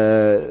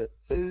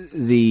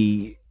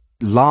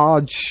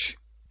large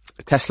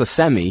Tesla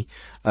Semi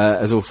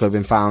has also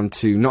been found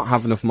to not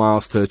have enough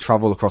miles to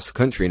travel across the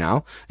country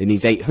now. It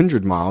needs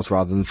 800 miles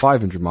rather than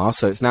 500 miles,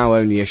 so it's now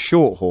only a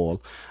short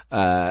haul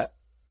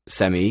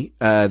Semi.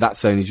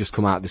 That's only just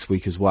come out this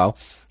week as well.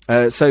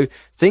 So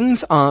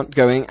things aren't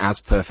going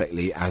as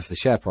perfectly as the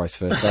share price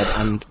first said,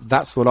 and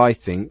that's what I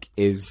think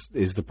is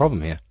the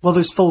problem here. Well,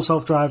 there's full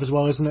self-drive as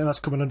well, isn't it? That's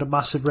coming under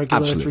massive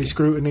regulatory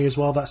scrutiny as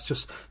well. That's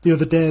just the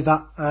other day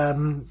that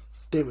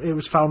it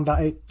was found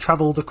that it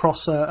travelled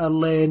across a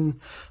lane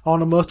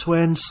on a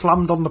motorway and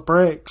slammed on the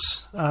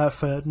brakes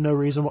for no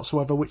reason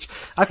whatsoever, which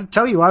I can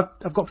tell you,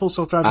 I've got full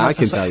self-driving. I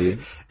can tell you,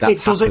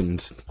 that's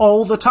happened. It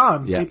all the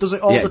time. Yeah. It does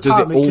it all the time. It does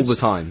it all the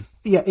time.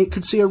 Yeah, it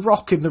could see a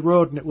rock in the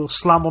road and it will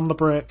slam on the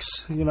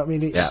brakes. You know what I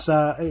mean? It's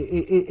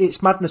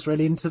it's madness,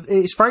 really. And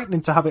it's frightening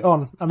to have it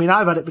on. I mean,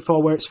 I've had it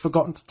before where it's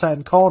forgotten to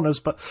turn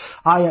corners, but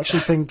I actually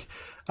think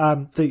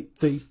the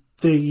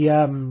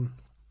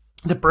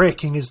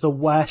braking is the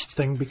worst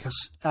thing,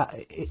 because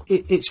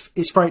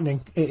it's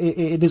frightening.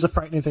 It is a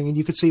frightening thing, and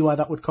you could see why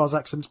that would cause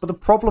accidents. But the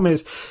problem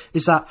is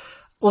that,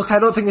 look, I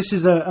don't think this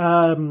is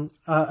a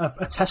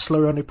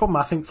Tesla only problem.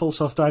 I think full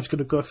self-drive is going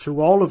to go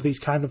through all of these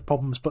kind of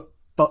problems, but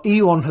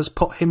Elon has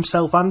put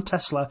himself and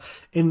Tesla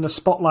in the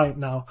spotlight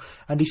now,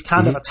 and he's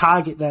kind of a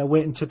target there,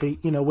 waiting to be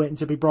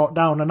brought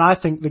down. And I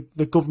think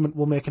the government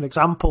will make an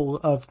example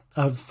of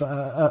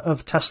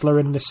Tesla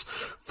in this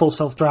full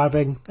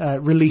self-driving,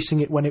 releasing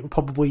it when it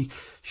probably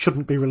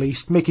shouldn't be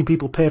released, making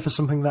people pay for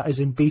something that is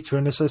in beta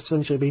and is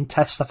essentially being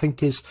tested. I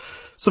think is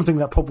something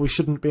that probably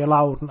shouldn't be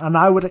allowed. And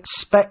I would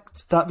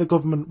expect that the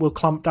government will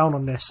clamp down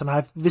on this.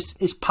 And this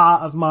is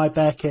part of my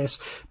bear case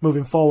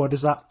moving forward,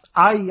 is that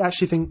I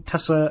actually think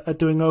Tesla are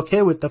doing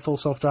okay with the full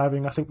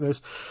self-driving. I think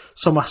there's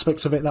some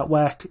aspects of it that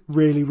work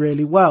really,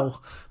 really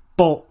well.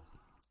 But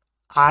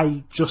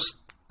I just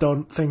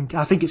don't think...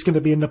 I think it's going to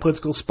be in the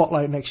political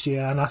spotlight next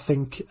year, and I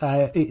think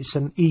it's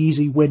an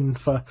easy win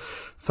for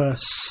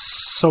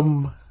it's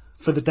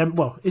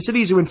an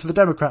easy win for the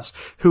Democrats,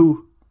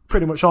 who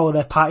pretty much all of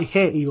their party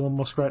hate Elon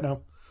Musk right now.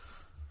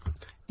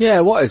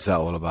 Yeah, what is that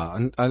all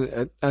about?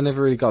 I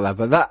never really got that,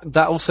 but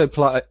that also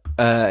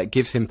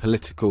gives him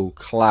political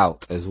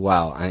clout as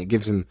well, and it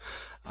gives him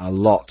a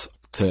lot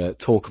to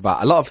talk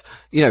about. A lot of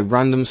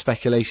random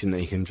speculation that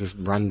he can just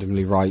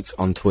randomly write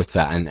on Twitter,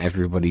 and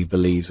everybody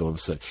believes all of a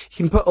sudden. He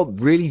can put up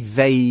really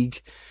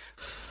vague,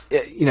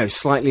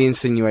 slightly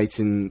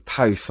insinuating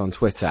posts on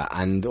Twitter,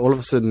 and all of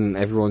a sudden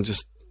everyone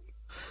just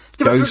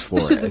goes for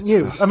it. This isn't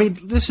new. I mean,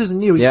 this isn't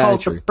new. He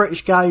called the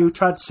British guy who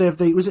tried to save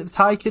was it the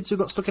Thai kids who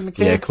got stuck in the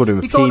cave? Yeah, he called him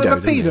a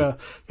pedo.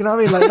 You know what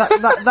I mean?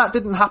 Like that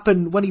didn't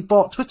happen when he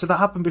bought Twitter. That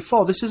happened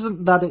before. This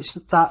isn't that it's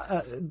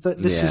that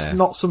this is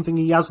not something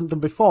he hasn't done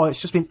before. It's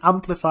just been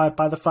amplified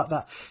by the fact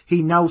that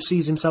he now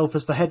sees himself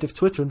as the head of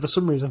Twitter, and for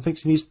some reason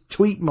thinks he needs to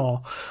tweet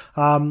more.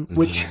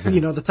 Which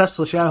the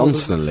Tesla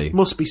shareholders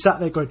must be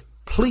sat there going,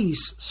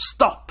 "Please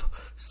stop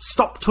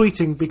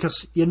tweeting,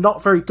 because you're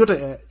not very good at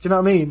it." Do you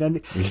know what I mean? And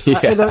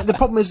the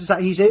problem is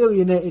that he's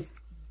alienated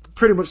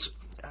pretty much.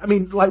 I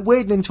mean, like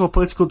wading into a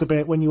political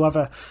debate when you have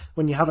a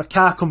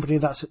car company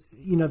that's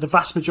the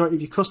vast majority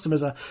of your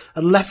customers are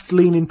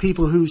left-leaning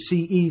people who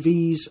see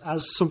EVs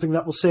as something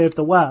that will save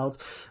the world.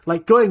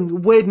 Like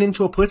wading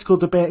into a political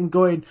debate and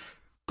going,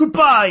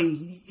 goodbye,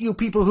 you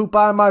people who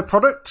buy my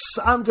products.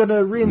 I'm going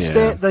to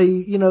reinstate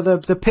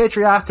the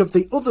patriarch of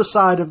the other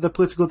side of the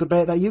political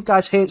debate that you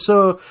guys hate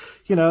so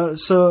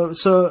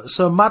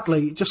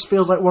madly. It just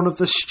feels like one of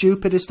the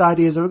stupidest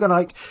ideas. We're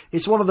going to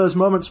it's one of those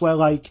moments where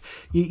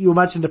you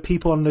imagine the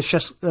people on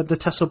the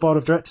Tesla board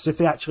of directors, if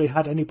they actually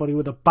had anybody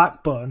with a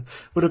backbone,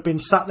 would have been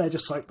sat there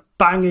just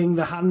banging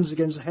their hands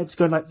against their heads,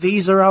 going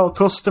these are our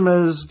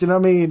customers. Do you know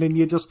what I mean? And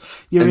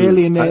you're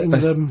alienating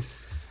them.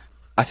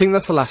 I think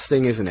that's the last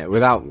thing, isn't it?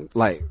 Without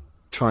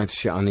trying to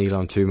shit on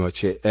Elon too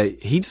much,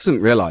 he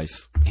doesn't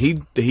realise. He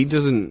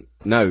doesn't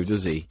know,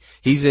 does he?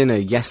 He's in a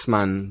yes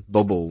man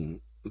bubble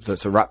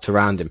that's wrapped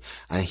around him,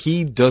 and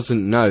he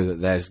doesn't know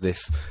that there's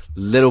this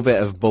little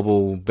bit of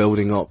bubble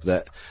building up.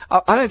 That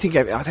I don't think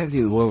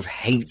the world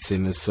hates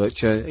him as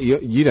such.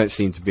 You don't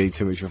seem to be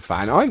too much of a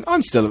fan.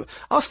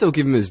 I'll still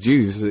give him his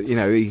dues.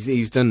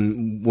 He's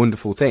done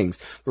wonderful things,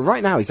 but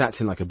right now he's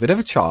acting like a bit of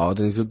a child,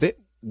 and he's a bit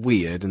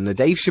weird. And the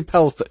Dave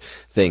Chappelle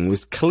thing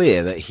was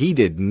clear that he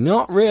did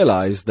not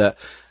realise that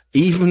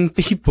even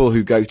people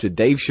who go to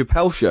Dave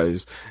Chappelle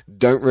shows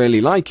don't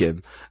really like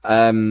him.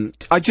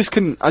 I just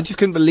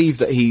couldn't believe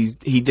that he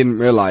didn't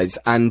realise.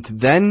 And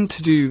then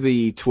to do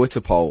the Twitter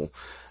poll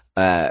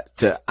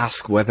to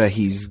ask whether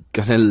he's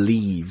gonna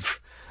leave,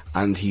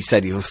 and he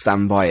said he'll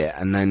stand by it.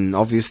 And then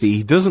obviously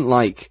he doesn't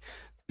like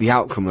the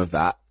outcome of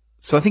that.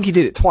 So I think he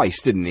did it twice,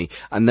 didn't he?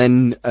 And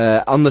then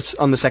on the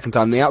second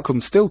time, the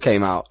outcome still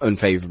came out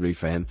unfavourably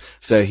for him.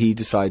 So he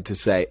decided to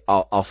say,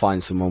 "I'll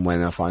find someone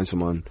when I find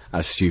someone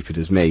as stupid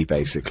as me,"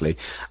 basically.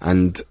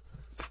 And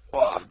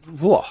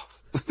what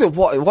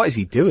is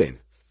he doing?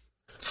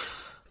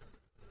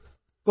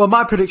 Well,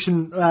 my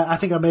prediction, I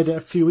think I made it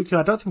a few weeks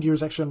ago. I don't think he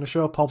was actually on the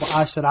show, Paul, but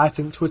I said I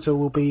think Twitter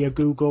will be a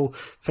Google,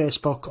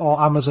 Facebook,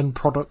 or Amazon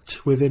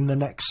product within the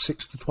next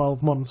 6 to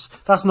 12 months.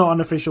 That's not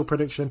an official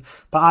prediction,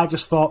 but I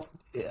just thought,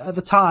 at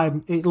the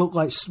time, it looked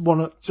like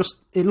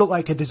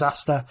a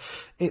disaster.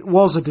 It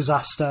was a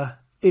disaster.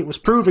 It was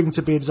proving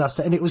to be a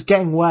disaster, and it was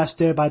getting worse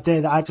day by day.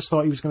 That I just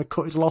thought he was going to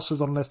cut his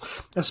losses on this,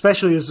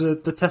 especially as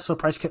the Tesla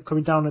price kept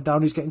coming down and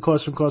down. He's getting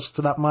closer and closer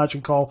to that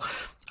margin call.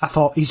 I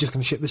thought he's just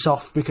going to ship this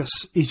off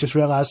because he's just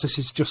realised this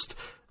is just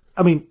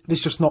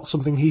not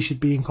something he should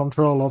be in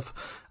control of.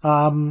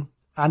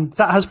 And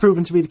that has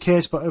proven to be the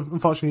case, but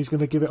unfortunately he's going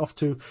to give it off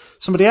to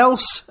somebody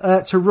else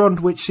to run,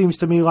 which seems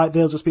to me like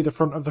they'll just be the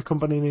front of the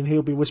company and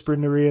he'll be whispering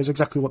in their ears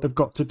exactly what they've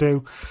got to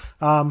do.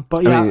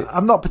 But yeah,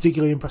 I'm not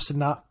particularly interested in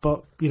that,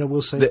 but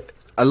we'll see.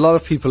 A lot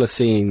of people are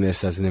seeing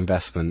this as an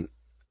investment.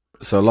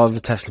 So a lot of the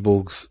Tesla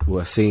bugs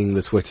were seeing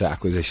the Twitter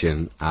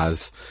acquisition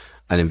as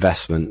an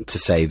investment to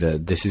say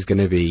that this is going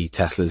to be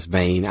Tesla's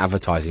main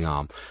advertising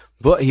arm.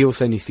 But he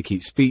also needs to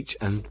keep speech,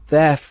 and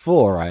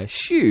therefore I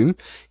assume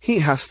he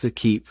has to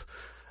keep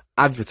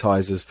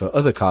advertisers for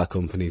other car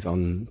companies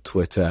on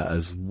Twitter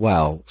as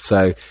well.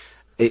 So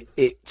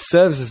it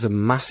serves as a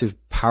massive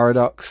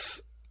paradox.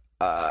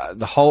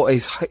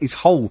 His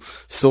whole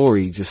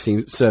story just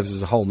serves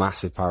as a whole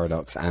massive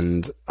paradox,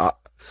 and I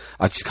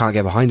just can't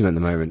get behind him at the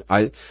moment.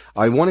 I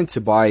wanted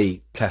to buy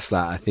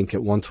Tesla, I think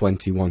at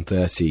 120,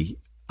 130,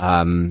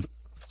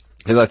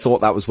 because I thought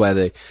that was where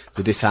the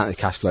discounted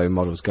cash flow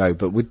models go.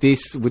 But with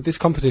this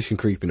competition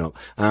creeping up,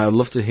 and I'd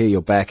love to hear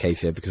your bear case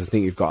here, because I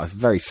think you've got a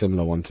very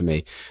similar one to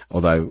me,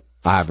 although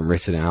I haven't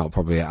written it out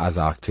probably as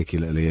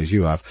articulately as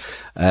you have.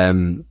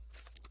 I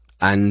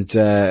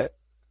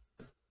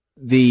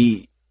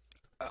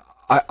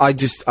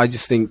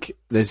just think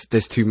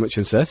there's too much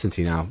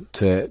uncertainty now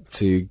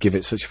to give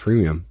it such a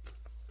premium.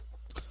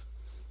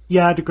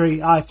 Yeah, I'd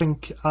agree. I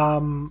think,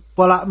 my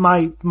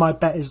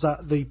bet is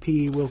that the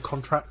PE will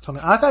contract on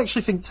it. I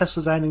actually think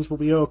Tesla's earnings will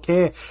be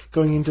okay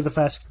going into the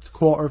first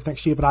quarter of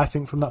next year, but I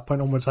think from that point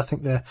onwards, I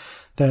think they're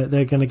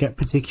going to get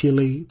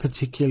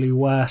particularly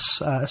worse,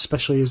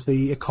 especially as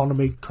the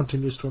economy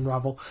continues to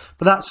unravel.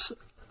 But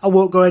I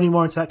won't go any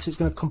more into that because it's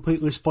going to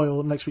completely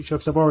spoil next week's show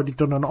because I've already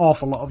done an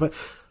awful lot of it.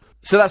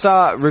 So that's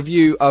our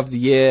review of the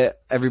year,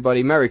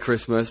 everybody. Merry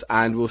Christmas,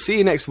 and we'll see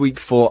you next week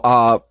for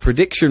our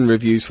prediction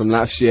reviews from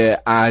last year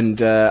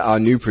and our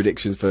new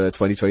predictions for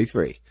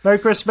 2023. Merry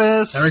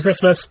Christmas! Merry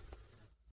Christmas!